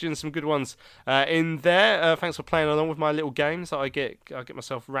suggestions, some good ones in there. Thanks for playing along with my little games that I get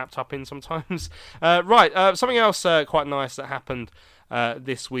myself wrapped up in sometimes. Right, something else quite nice that happened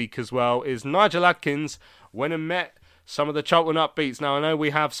this week as well is Nigel Adkins went and met some of the Charlton Upbeats. Now, I know we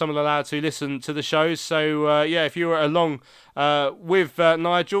have some of the lads who listen to the shows, so if you were along with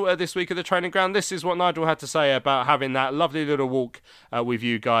Nigel this week at the training ground, this is what Nigel had to say about having that lovely little walk with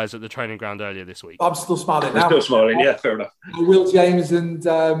you guys at the training ground earlier this week. I'm still smiling now. Still smiling, yeah, fair enough. Will James and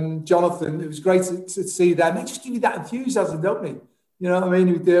Jonathan, it was great to see them. They just give you that enthusiasm, don't they? You know what I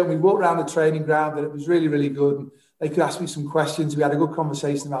mean? We walked around the training ground and it was really, really good. And they could ask me some questions. We had a good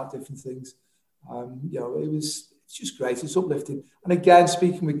conversation about different things. It's just great. It's uplifting. And again,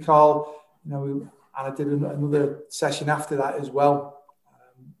 speaking with Carl, and I did another session after that as well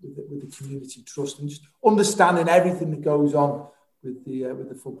with the community trust and just understanding everything that goes on with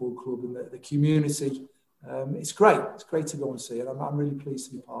the football club and the community. It's great. It's great to go and see it. I'm really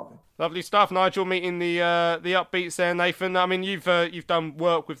pleased to be part of it. Lovely stuff, Nigel. Meeting the Upbeats there, Nathan. I mean, you've done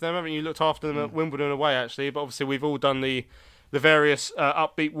work with them, haven't you? Looked after them at Wimbledon away, actually. But obviously, we've all done the various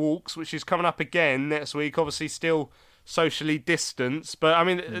Upbeat walks, which is coming up again next week. Obviously, still socially distanced, but I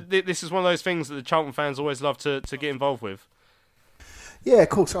mean, this is one of those things that the Charlton fans always love to get involved with. Yeah, of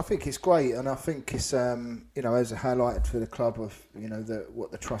course. I think it's great, and I think it's as a highlighted for the club of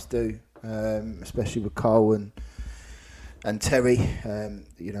what the trust do, especially with Carl and Terry, and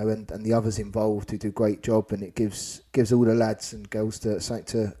the others involved who do a great job, and it gives all the lads and girls something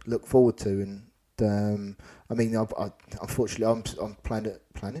to look forward to. And unfortunately, I'm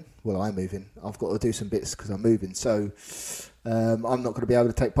planning. Well, I'm moving. I've got to do some bits because I'm moving. So I'm not going to be able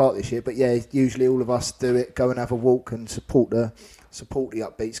to take part this year. But yeah, usually all of us do it. Go and have a walk and support the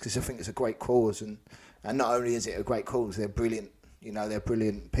Upbeats because I think it's a great cause. And not only is it a great cause, they're brilliant. They're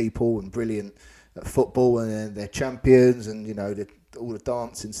brilliant people and brilliant at football, and they're champions. And all the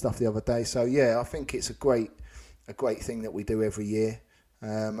dance and stuff the other day. So yeah, I think it's a great thing that we do every year.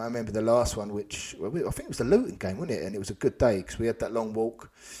 I remember the last one, I think it was the Luton game, wasn't it? And it was a good day because we had that long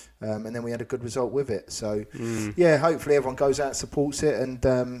walk, and then we had a good result with it. So, yeah, hopefully everyone goes out and supports it, and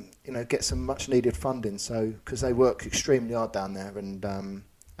get some much needed funding. So, because they work extremely hard down there, and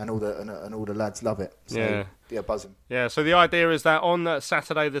all the lads love it. So, yeah, buzzing. Yeah. So the idea is that on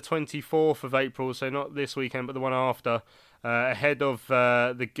Saturday, the 24th of April, so not this weekend, but the one after. Ahead of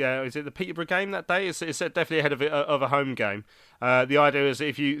is it the Peterborough game that day? It's definitely ahead of a home game. The idea is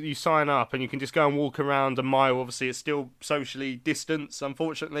if you sign up and you can just go and walk around a mile. Obviously, it's still socially distanced,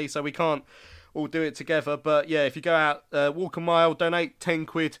 unfortunately, so we can't all do it together. But yeah, if you go out, walk a mile, donate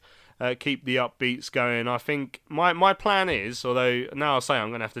 £10, keep the upbeats going. I think my plan is, although now I'll say I'm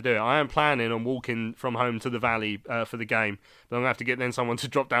going to have to do it, I am planning on walking from home to the Valley for the game, but I'm going to have to get then someone to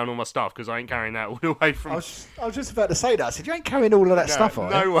drop down all my stuff because I ain't carrying that all the way from... I was just about to say that. I said, you ain't carrying all of that stuff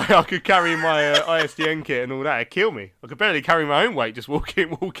on. No way I could carry my ISDN kit and all that. It'd kill me. I could barely carry my own weight just walking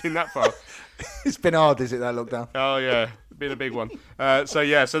that far. It's been hard, is it, that lockdown? Oh, yeah. Been a big one. So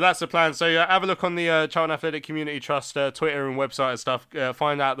that's the plan. So have a look on the Charlton Athletic Community Trust Twitter and website and stuff.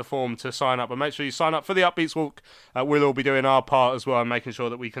 Find out the form to sign up, and make sure you sign up for the Upbeats Walk. We'll all be doing our part as well, and making sure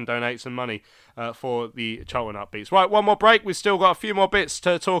that we can donate some money for the Charlton Upbeats. Right, one more break. We've still got a few more bits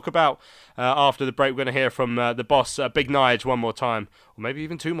to talk about after the break. We're going to hear from the boss, Big Nige, one more time, or maybe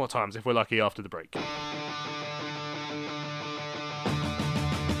even two more times if we're lucky after the break.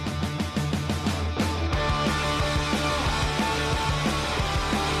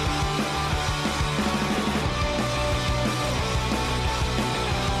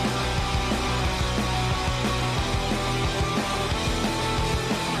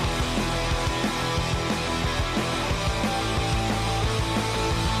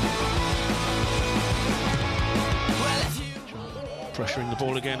 Pressuring the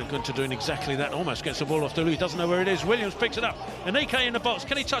ball again and Gunter doing exactly that. Almost gets the ball off Dulu. He doesn't know where it is. Williams picks it up. Anike in the box.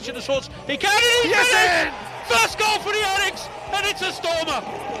 Can he touch it to Swords? He can! And he's in! First goal for the Onyx, and it's a stormer.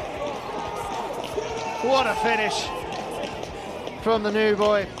 What a finish from the new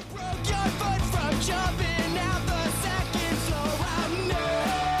boy.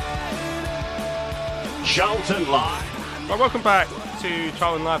 Charlton Live. Well, welcome back to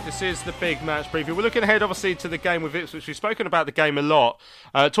Charlton Live. This is the big match preview. We're looking ahead, obviously, to the game with Ipswich. We've spoken about the game a lot.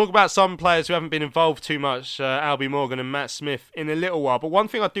 Talk about some players who haven't been involved too much, Albie Morgan and Matt Smith, in a little while. But one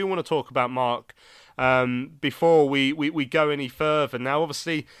thing I do want to talk about, Mark, before we go any further. Now,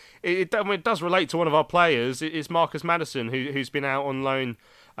 obviously, it does relate to one of our players. It's Marcus Maddison, who's been out on loan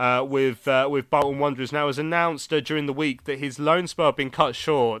with Bolton Wanderers. Now, has announced during the week that his loan spell had been cut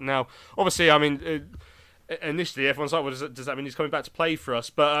short. Now, obviously, I mean... Initially, everyone's like, "Well, does that mean he's coming back to play for us?"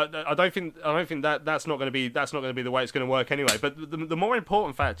 But I don't think that's not going to be the way it's going to work anyway. But the more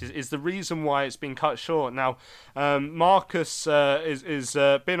important fact is the reason why it's been cut short. Now, Marcus is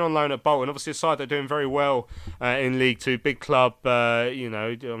been on loan at Bolton. Obviously, a side that are doing very well in League Two, big club.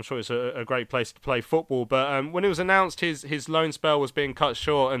 I'm sure it's a great place to play football. But when it was announced his loan spell was being cut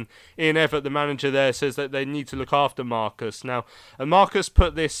short, and Ian Everett, the manager there, says that they need to look after Marcus. Now, Marcus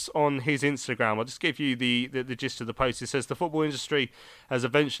put this on his Instagram. I'll just give you the gist of the post. It says, "The football industry has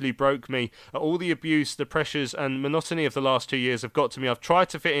eventually broke me. All the abuse, the pressures and monotony of the last 2 years have got to me. I've tried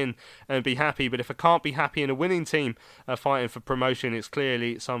to fit in and be happy, but if I can't be happy in a winning team fighting for promotion, it's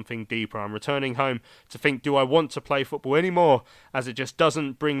clearly something deeper. I'm returning home to think, do I want to play football anymore, as it just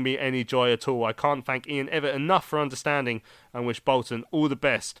doesn't bring me any joy at all. I can't thank Ian Everett enough for understanding and wish Bolton all the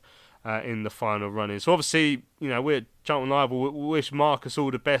best in the final run-in." So obviously, we're at Charlton Live. We wish Marcus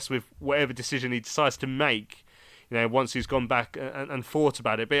all the best with whatever decision he decides to make, once he's gone back and thought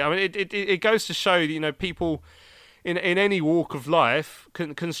about it. But I mean, it goes to show that, people in any walk of life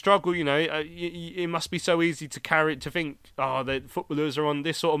can struggle. It must be so easy to think, the footballers are on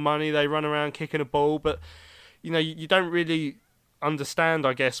this sort of money, they run around kicking a ball, but you don't really understand,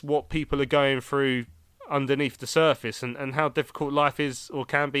 I guess, what people are going through underneath the surface, and how difficult life is or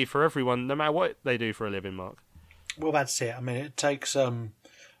can be for everyone, no matter what they do for a living, Mark. Well, that's it. I mean, it takes a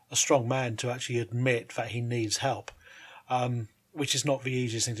strong man to actually admit that he needs help, which is not the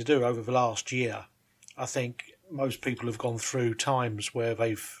easiest thing to do. Over the last year, I think most people have gone through times where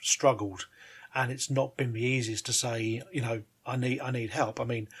they've struggled, and it's not been the easiest to say, I need help. I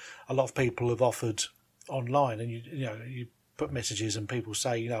mean, a lot of people have offered online, and you put messages and people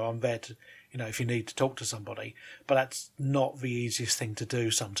say, I'm there to, if you need to talk to somebody, but that's not the easiest thing to do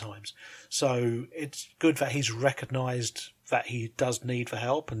sometimes. So it's good that he's recognised that he does need for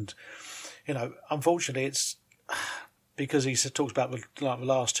help. And, unfortunately it's because he talks about the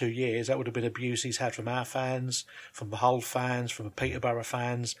last 2 years, that would have been abuse he's had from our fans, from the Hull fans, from the Peterborough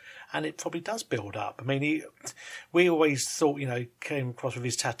fans, and it probably does build up. I mean, we always thought, came across with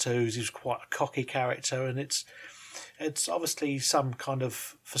his tattoos, he was quite a cocky character, and it's obviously some kind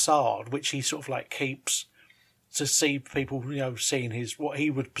of facade which he sort of keeps to see people, seeing what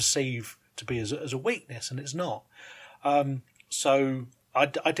he would perceive to be as a weakness, and it's not. So I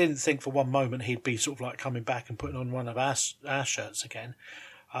didn't think for one moment he'd be sort of coming back and putting on one of our shirts again.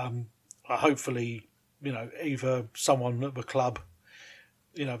 Hopefully, either someone at the club,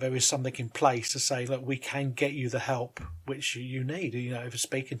 there is something in place to say, look, we can get you the help which you need. If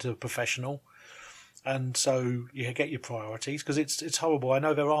speaking to a professional. And so you get your priorities, because it's horrible. I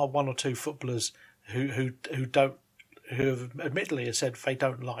know there are one or two footballers who who have admittedly said they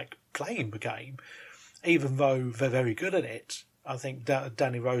don't like playing the game, even though they're very good at it. I think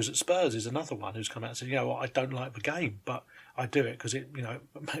Danny Rose at Spurs is another one who's come out and said, I don't like the game, but I do it because it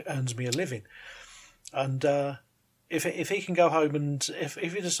earns me a living. And if he can go home and if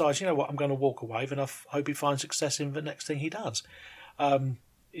he decides, I'm going to walk away, then I hope he finds success in the next thing he does.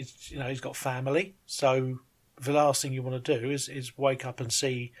 He's got family, so the last thing you want to do is wake up and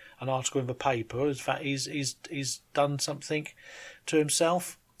see an article in the paper. In fact, he's done something to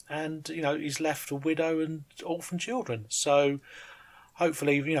himself, and he's left a widow and orphan children. So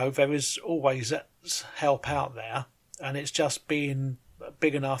hopefully, there is always that help out there, and it's just being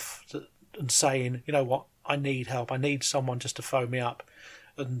big enough and saying, I need help. I need someone just to phone me up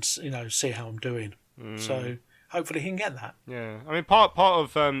and see how I'm doing. So hopefully he can get that. Yeah, I mean, part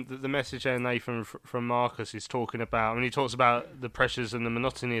of the message there, Nathan, from Marcus is talking about. I mean, he talks about the pressures and the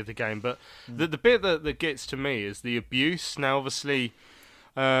monotony of the game, but the bit that gets to me is the abuse. Now, obviously,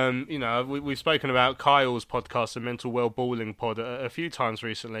 we've spoken about Kyle's podcast, the Mental Well Balling Pod, a few times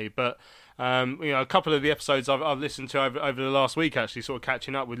recently, but a couple of the episodes I've listened to over the last week, actually, sort of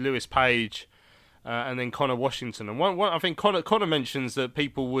catching up with Lewis Page and then Connor Washington, and one I think Connor mentions that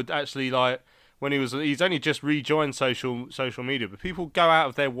people would actually when he's only just rejoined social media, but people go out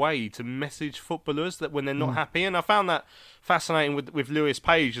of their way to message footballers that when they're not happy, and I found that fascinating with Lewis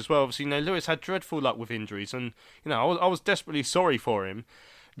Page as well. Obviously, Lewis had dreadful luck with injuries, and I was desperately sorry for him.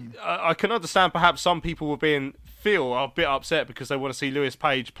 I can understand perhaps some people feel a bit upset because they want to see Lewis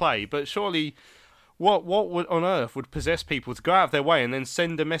Page play, but surely what on earth would possess people to go out of their way and then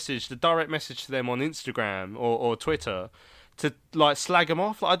send the direct message to them on Instagram or Twitter to slag them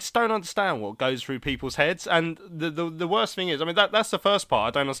off? I just don't understand what goes through people's heads. And the worst thing is, I mean, that's the first part.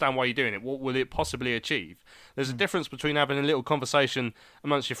 I don't understand why you're doing it. What will it possibly achieve? There's a difference between having a little conversation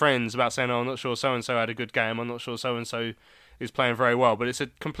amongst your friends about saying, I'm not sure so-and-so had a good game, I'm not sure so-and-so is playing very well, but it's a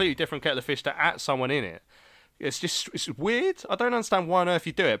completely different kettle of fish to at someone in it. It's weird. I don't understand why on earth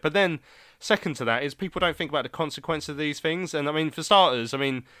you do it. But then, second to that is people don't think about the consequence of these things. And I mean, for starters,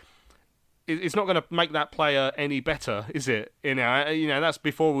 it's not going to make that player any better, is it? That's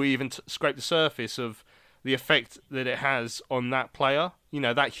before we even scrape the surface of the effect that it has on that player.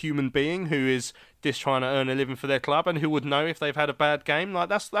 That human being who is just trying to earn a living for their club and who would know if they've had a bad game.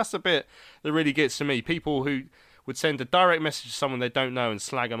 That's the bit that really gets to me. People who would send a direct message to someone they don't know and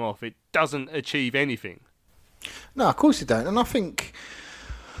slag them off. It doesn't achieve anything. No, of course it don't. And I think,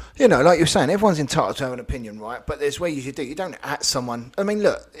 like you're saying, everyone's entitled to have an opinion, right? But there's ways you do. You don't at someone. I mean,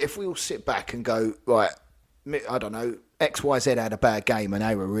 look, if we all sit back and go, right, I don't know, XYZ had a bad game and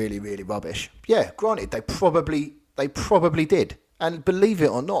they were really, really rubbish. Yeah, granted, they probably did. And believe it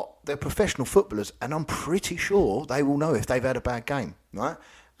or not, they're professional footballers, and I'm pretty sure they will know if they've had a bad game, right?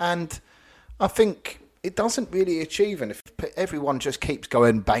 And I think it doesn't really achieve, and if everyone just keeps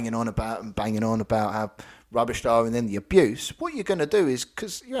banging on about how rubbish they are, and then the abuse, what you're going to do is,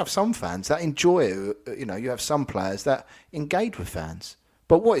 because you have some fans that enjoy it, you have some players that engage with fans,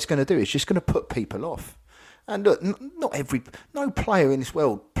 but what it's going to do is just going to put people off. And look, no player in this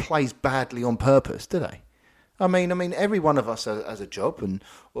world plays badly on purpose, do they? I mean, every one of us has a job,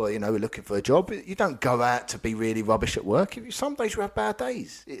 or we're looking for a job. You don't go out to be really rubbish at work. Some days you have bad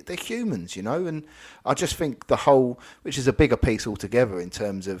days. They're humans, and I just think which is a bigger piece altogether in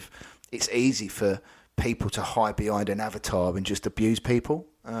terms of it's easy for people to hide behind an avatar and just abuse people.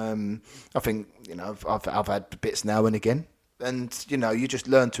 I think, I've had bits now and again, and you just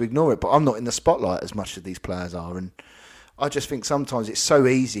learn to ignore it. But I'm not in the spotlight as much as these players are, and I just think sometimes it's so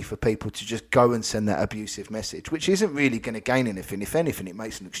easy for people to just go and send that abusive message, which isn't really going to gain anything. If anything, it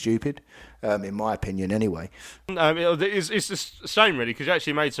makes them look stupid, in my opinion, anyway. It's just a shame, really, because you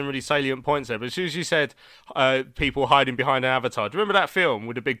actually made some really salient points there. But as soon as you said people hiding behind an avatar, do you remember that film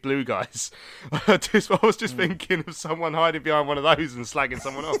with the big blue guys? I was just thinking of someone hiding behind one of those and slagging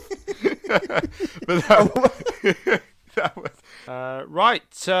someone off. But that was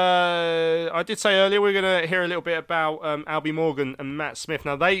right. I did say earlier we're going to hear a little bit about Albie Morgan and Matt Smith.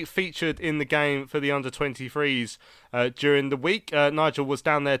 Now, they featured in the game for the under-23s during the week. Nigel was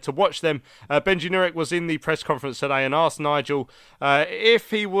down there to watch them. Benji Nurek was in the press conference today and asked Nigel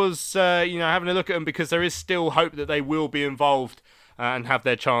if he was having a look at them, because there is still hope that they will be involved and have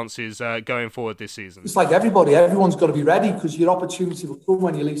their chances going forward this season. It's like everyone's got to be ready, because your opportunity will come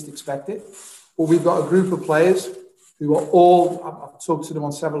when you least expect it. But we've got a group of players who are all, I've talked to them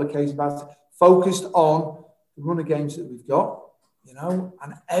on several occasions about it, focused on the run of games that we've got,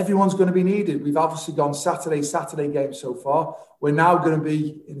 and everyone's going to be needed. We've obviously gone Saturday game so far. We're now going to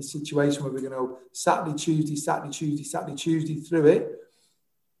be in a situation where we're going to go Saturday, Tuesday through it.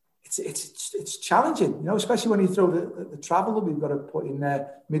 it's challenging, especially when you throw the travel that we've got to put in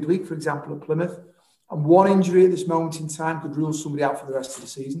there midweek, for example, at Plymouth. And one injury at this moment in time could rule somebody out for the rest of the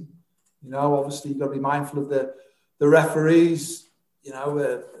season. Obviously you've got to be mindful of the referees.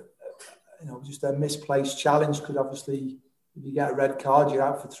 Just a misplaced challenge could obviously, if you get a red card, you're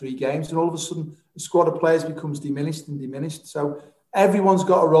out for 3 games, and all of a sudden the squad of players becomes diminished. So everyone's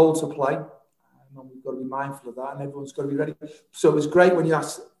got a role to play, and we've got to be mindful of that, and everyone's got to be ready. So it was great when you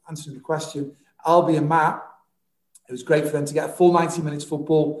answered the question. Albie and Matt, it was great for them to get a full 90 minutes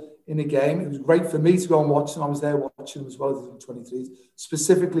football in a game. It was great for me to go and watch them. I was there watching them as well as the 23s,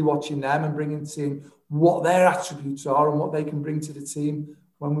 specifically watching them and seeing what their attributes are and what they can bring to the team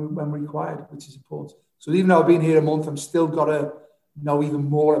when required, which is important. So even though I've been here a month, I'm still got to know even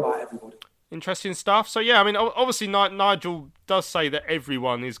more about everybody. Interesting stuff. So, yeah, I mean, obviously Nigel does say that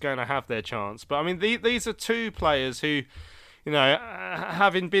everyone is going to have their chance. But, I mean, these are 2 players who,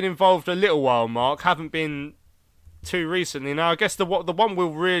 having been involved a little while, Mark, haven't been too recently. Now, I guess the one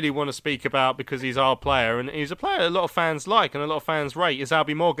we'll really want to speak about, because he's our player, and he's a player a lot of fans like and a lot of fans rate, is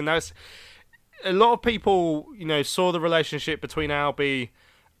Albie Morgan. Now, a lot of people, saw the relationship between Albie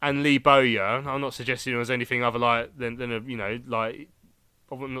and Lee Bowyer. I'm not suggesting it was anything other I'm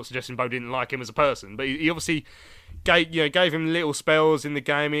not suggesting Bo didn't like him as a person, but he obviously gave him little spells in the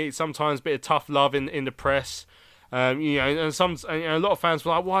game. Sometimes a bit of tough love in the press. And a lot of fans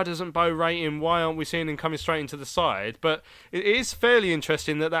were like, why doesn't Bo rate him? Why aren't we seeing him coming straight into the side? But it is fairly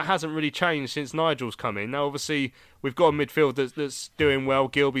interesting that hasn't really changed since Nigel's come in. Now, obviously, we've got a midfield that's doing well.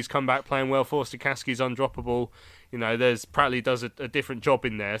 Gilby's come back playing well. Forster-Caskey's undroppable. There's Pratley does a different job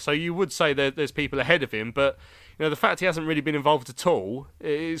in there. So you would say that there's people ahead of him, but the fact he hasn't really been involved at all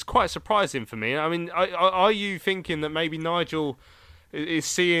is quite surprising for me. I mean, are you thinking that maybe Nigel is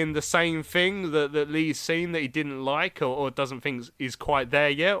seeing the same thing that Lee's seen that he didn't like or doesn't think is quite there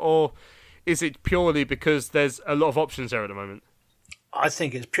yet? Or is it purely because there's a lot of options there at the moment? I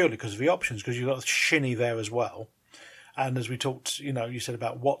think it's purely because of the options, because you've got Shinnie there as well. And as we talked, you said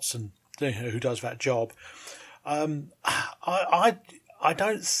about Watson, who does that job. I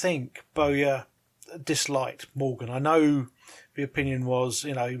don't think Bowyer disliked Morgan. I know the opinion was,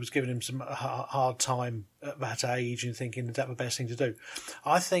 he was giving him some hard time at that age and thinking, is that the best thing to do?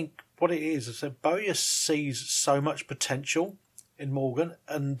 I think what it is that Bowyer sees so much potential in Morgan,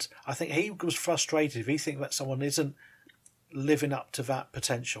 and I think he was frustrated if he thinks that someone isn't living up to that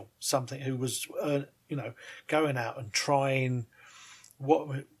potential. Something who was, going out and trying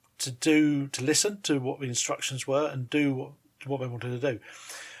what to do, to listen to what the instructions were and do what they wanted to do.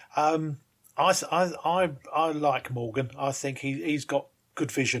 I like Morgan. I think he's got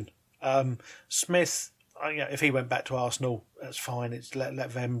good vision. Smith, if he went back to Arsenal, that's fine. It's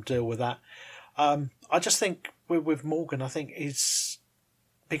let them deal with that. I just think with Morgan, I think it's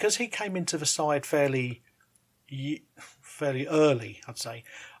because he came into the side fairly early, I'd say,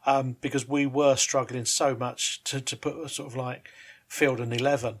 because we were struggling so much to put a sort of like field an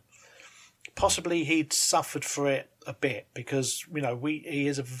 11. Possibly he'd suffered for it a bit because he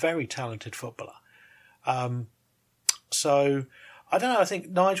is a very talented footballer. So I don't know. I think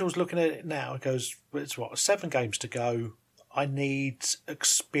Nigel's looking at it now. It goes, it's 7 games to go. I need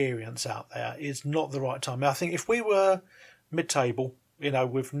experience out there. It's not the right time. I think if we were mid-table,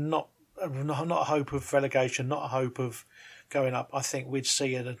 with not a hope of relegation, not a hope of going up, I think we'd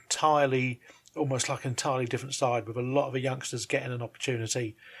see almost like an entirely different side with a lot of the youngsters getting an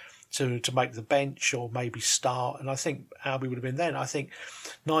opportunity to make the bench or maybe start. And I think Albie would have been then. I think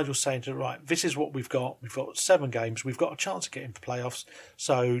Nigel's saying to right, this is what we've got. We've got 7 games. We've got a chance to get into playoffs.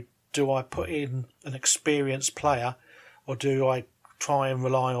 So do I put in an experienced player or do I try and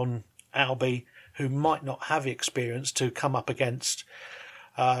rely on Albie, who might not have the experience to come up against,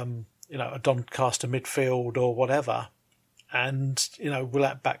 a Doncaster midfield or whatever? And, will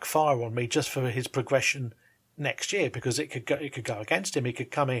that backfire on me just for his progression next year? Because it could go against him. He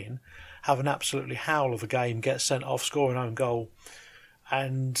could come in, have an absolutely howl of a game, get sent off, score an own goal,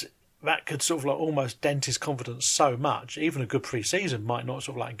 and that could sort of like almost dent his confidence so much. Even a good pre-season might not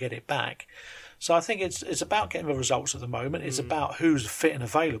sort of like get it back. So I think it's about getting the results at the moment. It's about who's fit and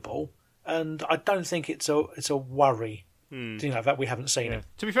available, and I don't think it's a worry. That we haven't seen it.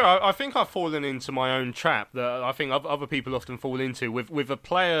 To be fair, I think I've fallen into my own trap that I think other people often fall into with a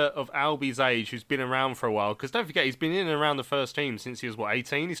player of Albie's age who's been around for a while. Because don't forget, he's been in and around the first team since he was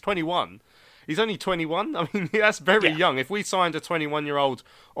 18. He's 21. He's only 21. I mean, that's very young. If we signed a 21-year-old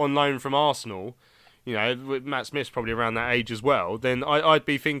on loan from Arsenal, Matt Smith's probably around that age as well, then I'd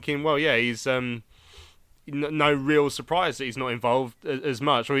be thinking, well, yeah, he's no real surprise that he's not involved as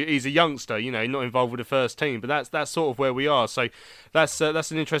much. Or he's a youngster, not involved with the first team. But that's sort of where we are. So that's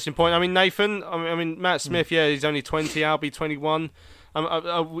an interesting point. I mean, Nathan. I mean, Matt Smith. Yeah, he's only 20. Albie 21. We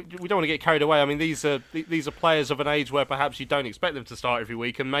don't want to get carried away. I mean, these are players of an age where perhaps you don't expect them to start every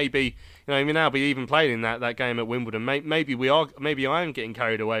week, and maybe Albie even played in that game at Wimbledon. Maybe I am getting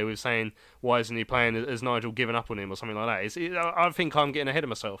carried away with saying why isn't he playing? Has Nigel given up on him or something like that? I think I'm getting ahead of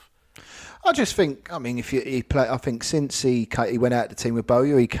myself. I just think, I mean, if he play, I think since he went out of the team with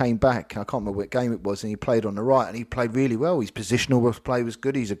Bowyer, he came back. I can't remember what game it was, and he played on the right, and he played really well. His positional play was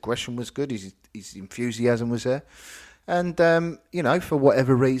good. His aggression was good. His enthusiasm was there. And, for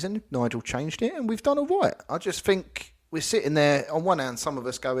whatever reason, Nigel changed it, and we've done all right. I just think we're sitting there, on one hand, some of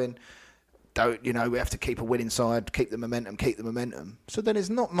us going, we have to keep a winning side, keep the momentum. So then there's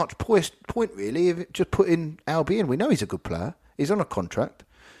not much point really, of just putting Albie in. We know he's a good player. He's on a contract.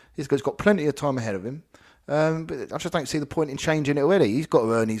 He's got plenty of time ahead of him. But I just don't see the point in changing it already. He's got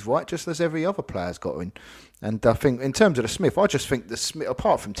to earn his right, just as every other player's got to. And I think, in terms of the Smith, I just think the Smith,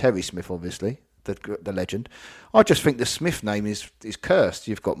 apart from Terry Smith, obviously, the legend, I just think the Smith name is cursed.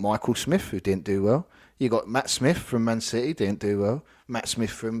 You've got Michael Smith, who didn't do well. You've got Matt Smith from Man City, didn't do well. Matt Smith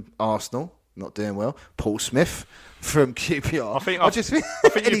from Arsenal, not doing well. Paul Smith from QPR. I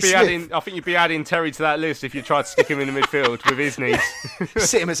think you'd be adding Terry to that list if you tried to stick him in the midfield with his knees.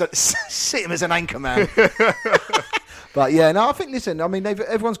 sit him as an anchor man. But yeah, no, I think, listen, I mean,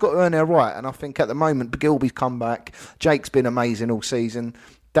 everyone's got to earn their right, and I think at the moment, Gilby's come back. Jake's been amazing all season.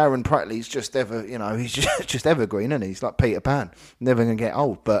 Darren Prattley's just he's just evergreen, and he's like Peter Pan, never going to get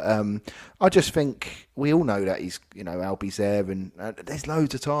old. But I just think we all know that he's, Albie's there, and there's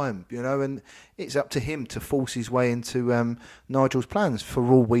loads of time, and it's up to him to force his way into Nigel's plans. For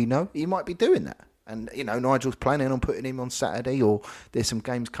all we know, he might be doing that. And, Nigel's planning on putting him on Saturday, or there's some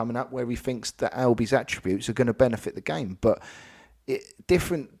games coming up where he thinks that Albie's attributes are going to benefit the game. But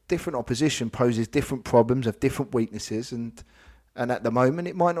different opposition poses different problems, have different weaknesses, and at the moment,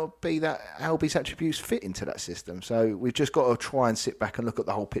 it might not be that Albie's attributes fit into that system. So we've just got to try and sit back and look at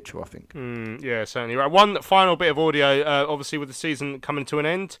the whole picture, I think. Yeah, certainly. Right. One final bit of audio, obviously with the season coming to an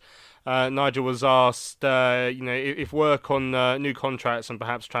end. Nigel was asked, if work on new contracts and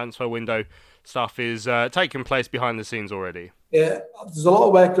perhaps transfer window stuff is taking place behind the scenes already. Yeah, there's a lot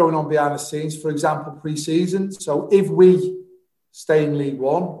of work going on behind the scenes. For example, pre-season. So if we stay in League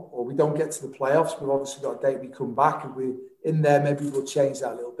One or we don't get to the playoffs, we've obviously got a date we come back, and we're in there, maybe we'll change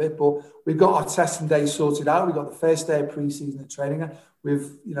that a little bit. But we've got our testing days sorted out. We've got the first day of pre-season and training. We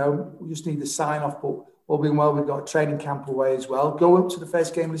just need the sign-off, but all being well, we've got a training camp away as well, go up to the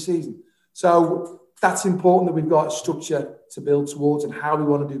first game of the season. So that's important that we've got a structure to build towards and how we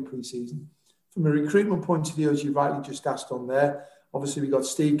want to do pre-season. From a recruitment point of view, as you rightly just asked on there, obviously we've got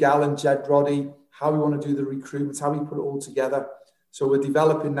Steve Gallen, Jed Roddy, how we want to do the recruitment, how we put it all together. So we're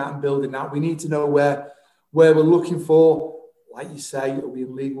developing that and building that. We need to know where we're looking for, like you say, are we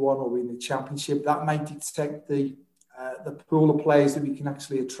in League One or are we in the Championship? That might dictate the pool of players that we can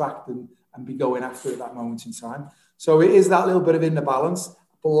actually attract and be going after at that moment in time. So it is that little bit of in the balance.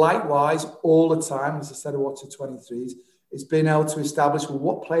 But likewise, all the time, as I said, I watch the 23s, it's been able to establish, well,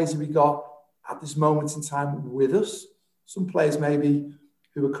 what players have we got at this moment in time with us? Some players maybe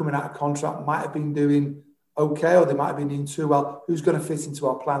who are coming out of contract might have been doing okay, or they might have been doing too well. Who's going to fit into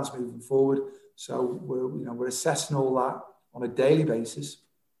our plans moving forward? So we're assessing all that on a daily basis.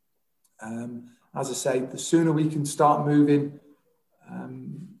 As I say, the sooner we can start moving,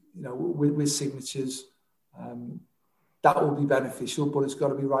 with signatures, that will be beneficial. But it's got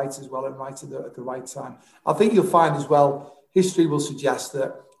to be right as well, and right at the right time. I think you'll find as well, history will suggest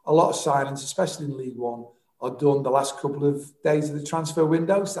that a lot of signings, especially in League One, are done the last couple of days of the transfer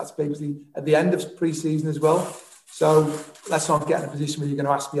window. So that's basically at the end of pre-season as well. So let's not get in a position where you're going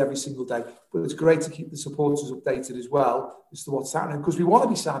to ask me every single day. But it's great to keep the supporters updated as well as to what's happening, because we want to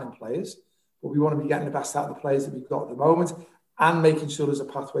be signing players, but we want to be getting the best out of the players that we've got at the moment and making sure there's a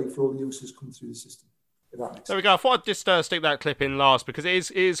pathway for all the youngsters coming through the system. If that makes sense. There we go. I thought I'd just stick that clip in last, because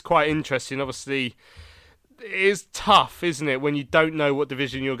it is quite interesting. Obviously, it is tough, isn't it, when you don't know what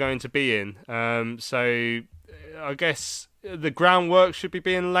division you're going to be in. So I guess the groundwork should be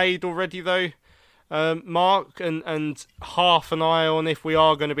being laid already, though. Mark, and half an eye on if we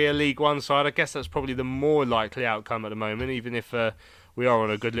are going to be a League One side. I guess that's probably the more likely outcome at the moment, even if we are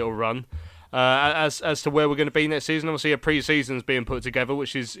on a good little run. As to where we're going to be next season, obviously a pre-season's being put together,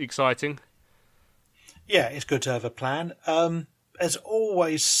 which is exciting. Yeah, it's good to have a plan. There's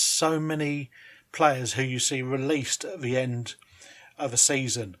always so many players who you see released at the end of a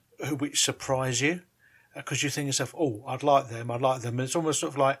season which surprise you. Because you think to yourself, oh, I'd like them. And it's almost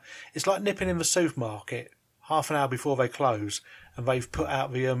sort of like, it's like nipping in the supermarket half an hour before they close, and they've put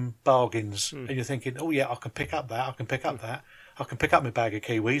out the bargains, and you're thinking, oh yeah, I can pick up that, I can pick up that, I can pick up my bag of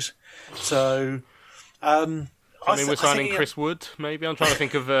Kiwis. So, we're signing Chris Wood, maybe. I'm trying to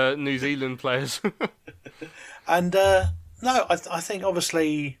think of New Zealand players. And no, I think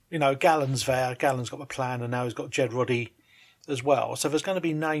obviously, Gallen's there. Gallen's got the plan, and now he's got Jed Roddy as well. So there's going to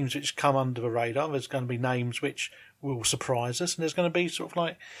be names which come under the radar. There's going to be names which will surprise us, and there's going to be sort of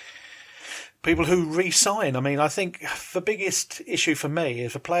like people who re-sign. I mean, I think the biggest issue for me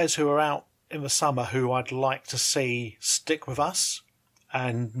is the players who are out in the summer who I'd like to see stick with us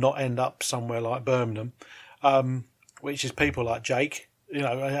and not end up somewhere like Birmingham, which is people like Jake.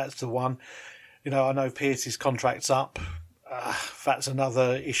 That's the one. I know Pearce's contract's up. That's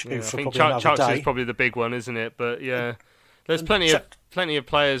another issue for probably another Chucks day. is probably the big one, isn't it? But yeah, there's plenty of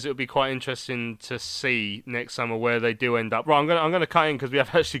players. It'll be quite interesting to see next summer where they do end up. Right, I'm gonna cut in because we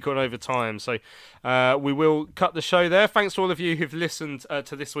have actually gone over time, so we will cut the show there. Thanks to all of you who've listened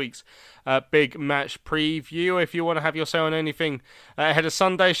to this week's big match preview. If you want to have your say on anything ahead of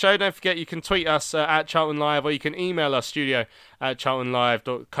Sunday's show, don't forget you can tweet us at Charlton Live, or you can email us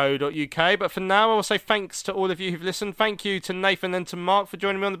studio@charltonlive.co.uk. But for now, I will say thanks to all of you who've listened. Thank you to Nathan and to Mark for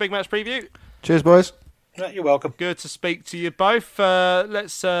joining me on the big match preview. Cheers, boys. You're welcome. Good to speak to you both.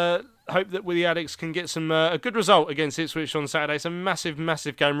 Let's hope that Willie Addicks can get a good result against Ipswich on Saturday. It's a massive,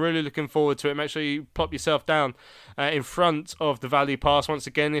 massive game. Really looking forward to it. Make sure you plop yourself down in front of the Value Pass once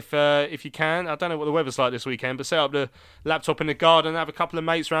again if you can. I don't know what the weather's like this weekend, but set up the laptop in the garden, have a couple of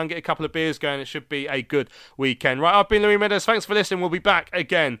mates around, get a couple of beers going. It should be a good weekend. Right, I've been Louis Meadows. Thanks for listening. We'll be back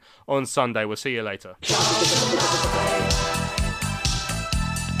again on Sunday. We'll see you later.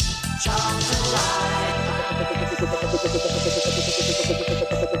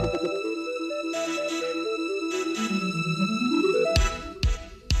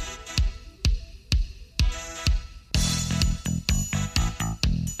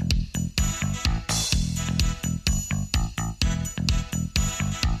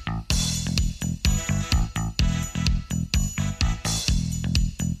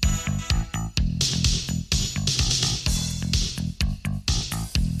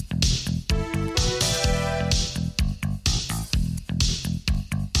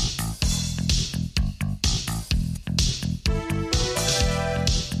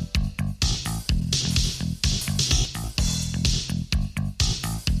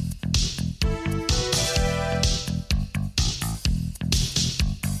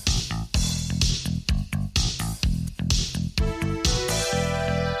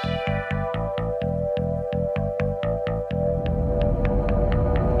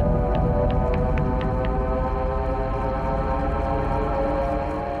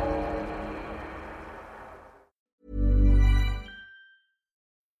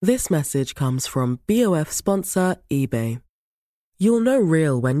 This message comes from BOF sponsor eBay. You'll know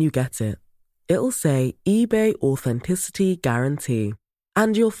real when you get it. It'll say eBay Authenticity Guarantee.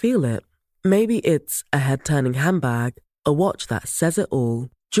 And you'll feel it. Maybe it's a head-turning handbag, a watch that says it all,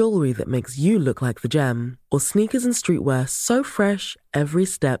 jewelry that makes you look like the gem, or sneakers and streetwear so fresh every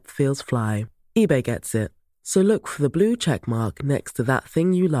step feels fly. eBay gets it. So look for the blue check mark next to that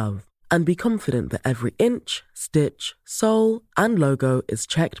thing you love. And be confident that every inch, stitch, sole, and logo is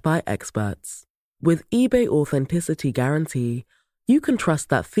checked by experts. With eBay Authenticity Guarantee, you can trust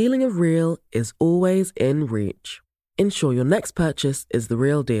that feeling of real is always in reach. Ensure your next purchase is the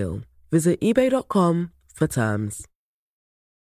real deal. Visit eBay.com for terms.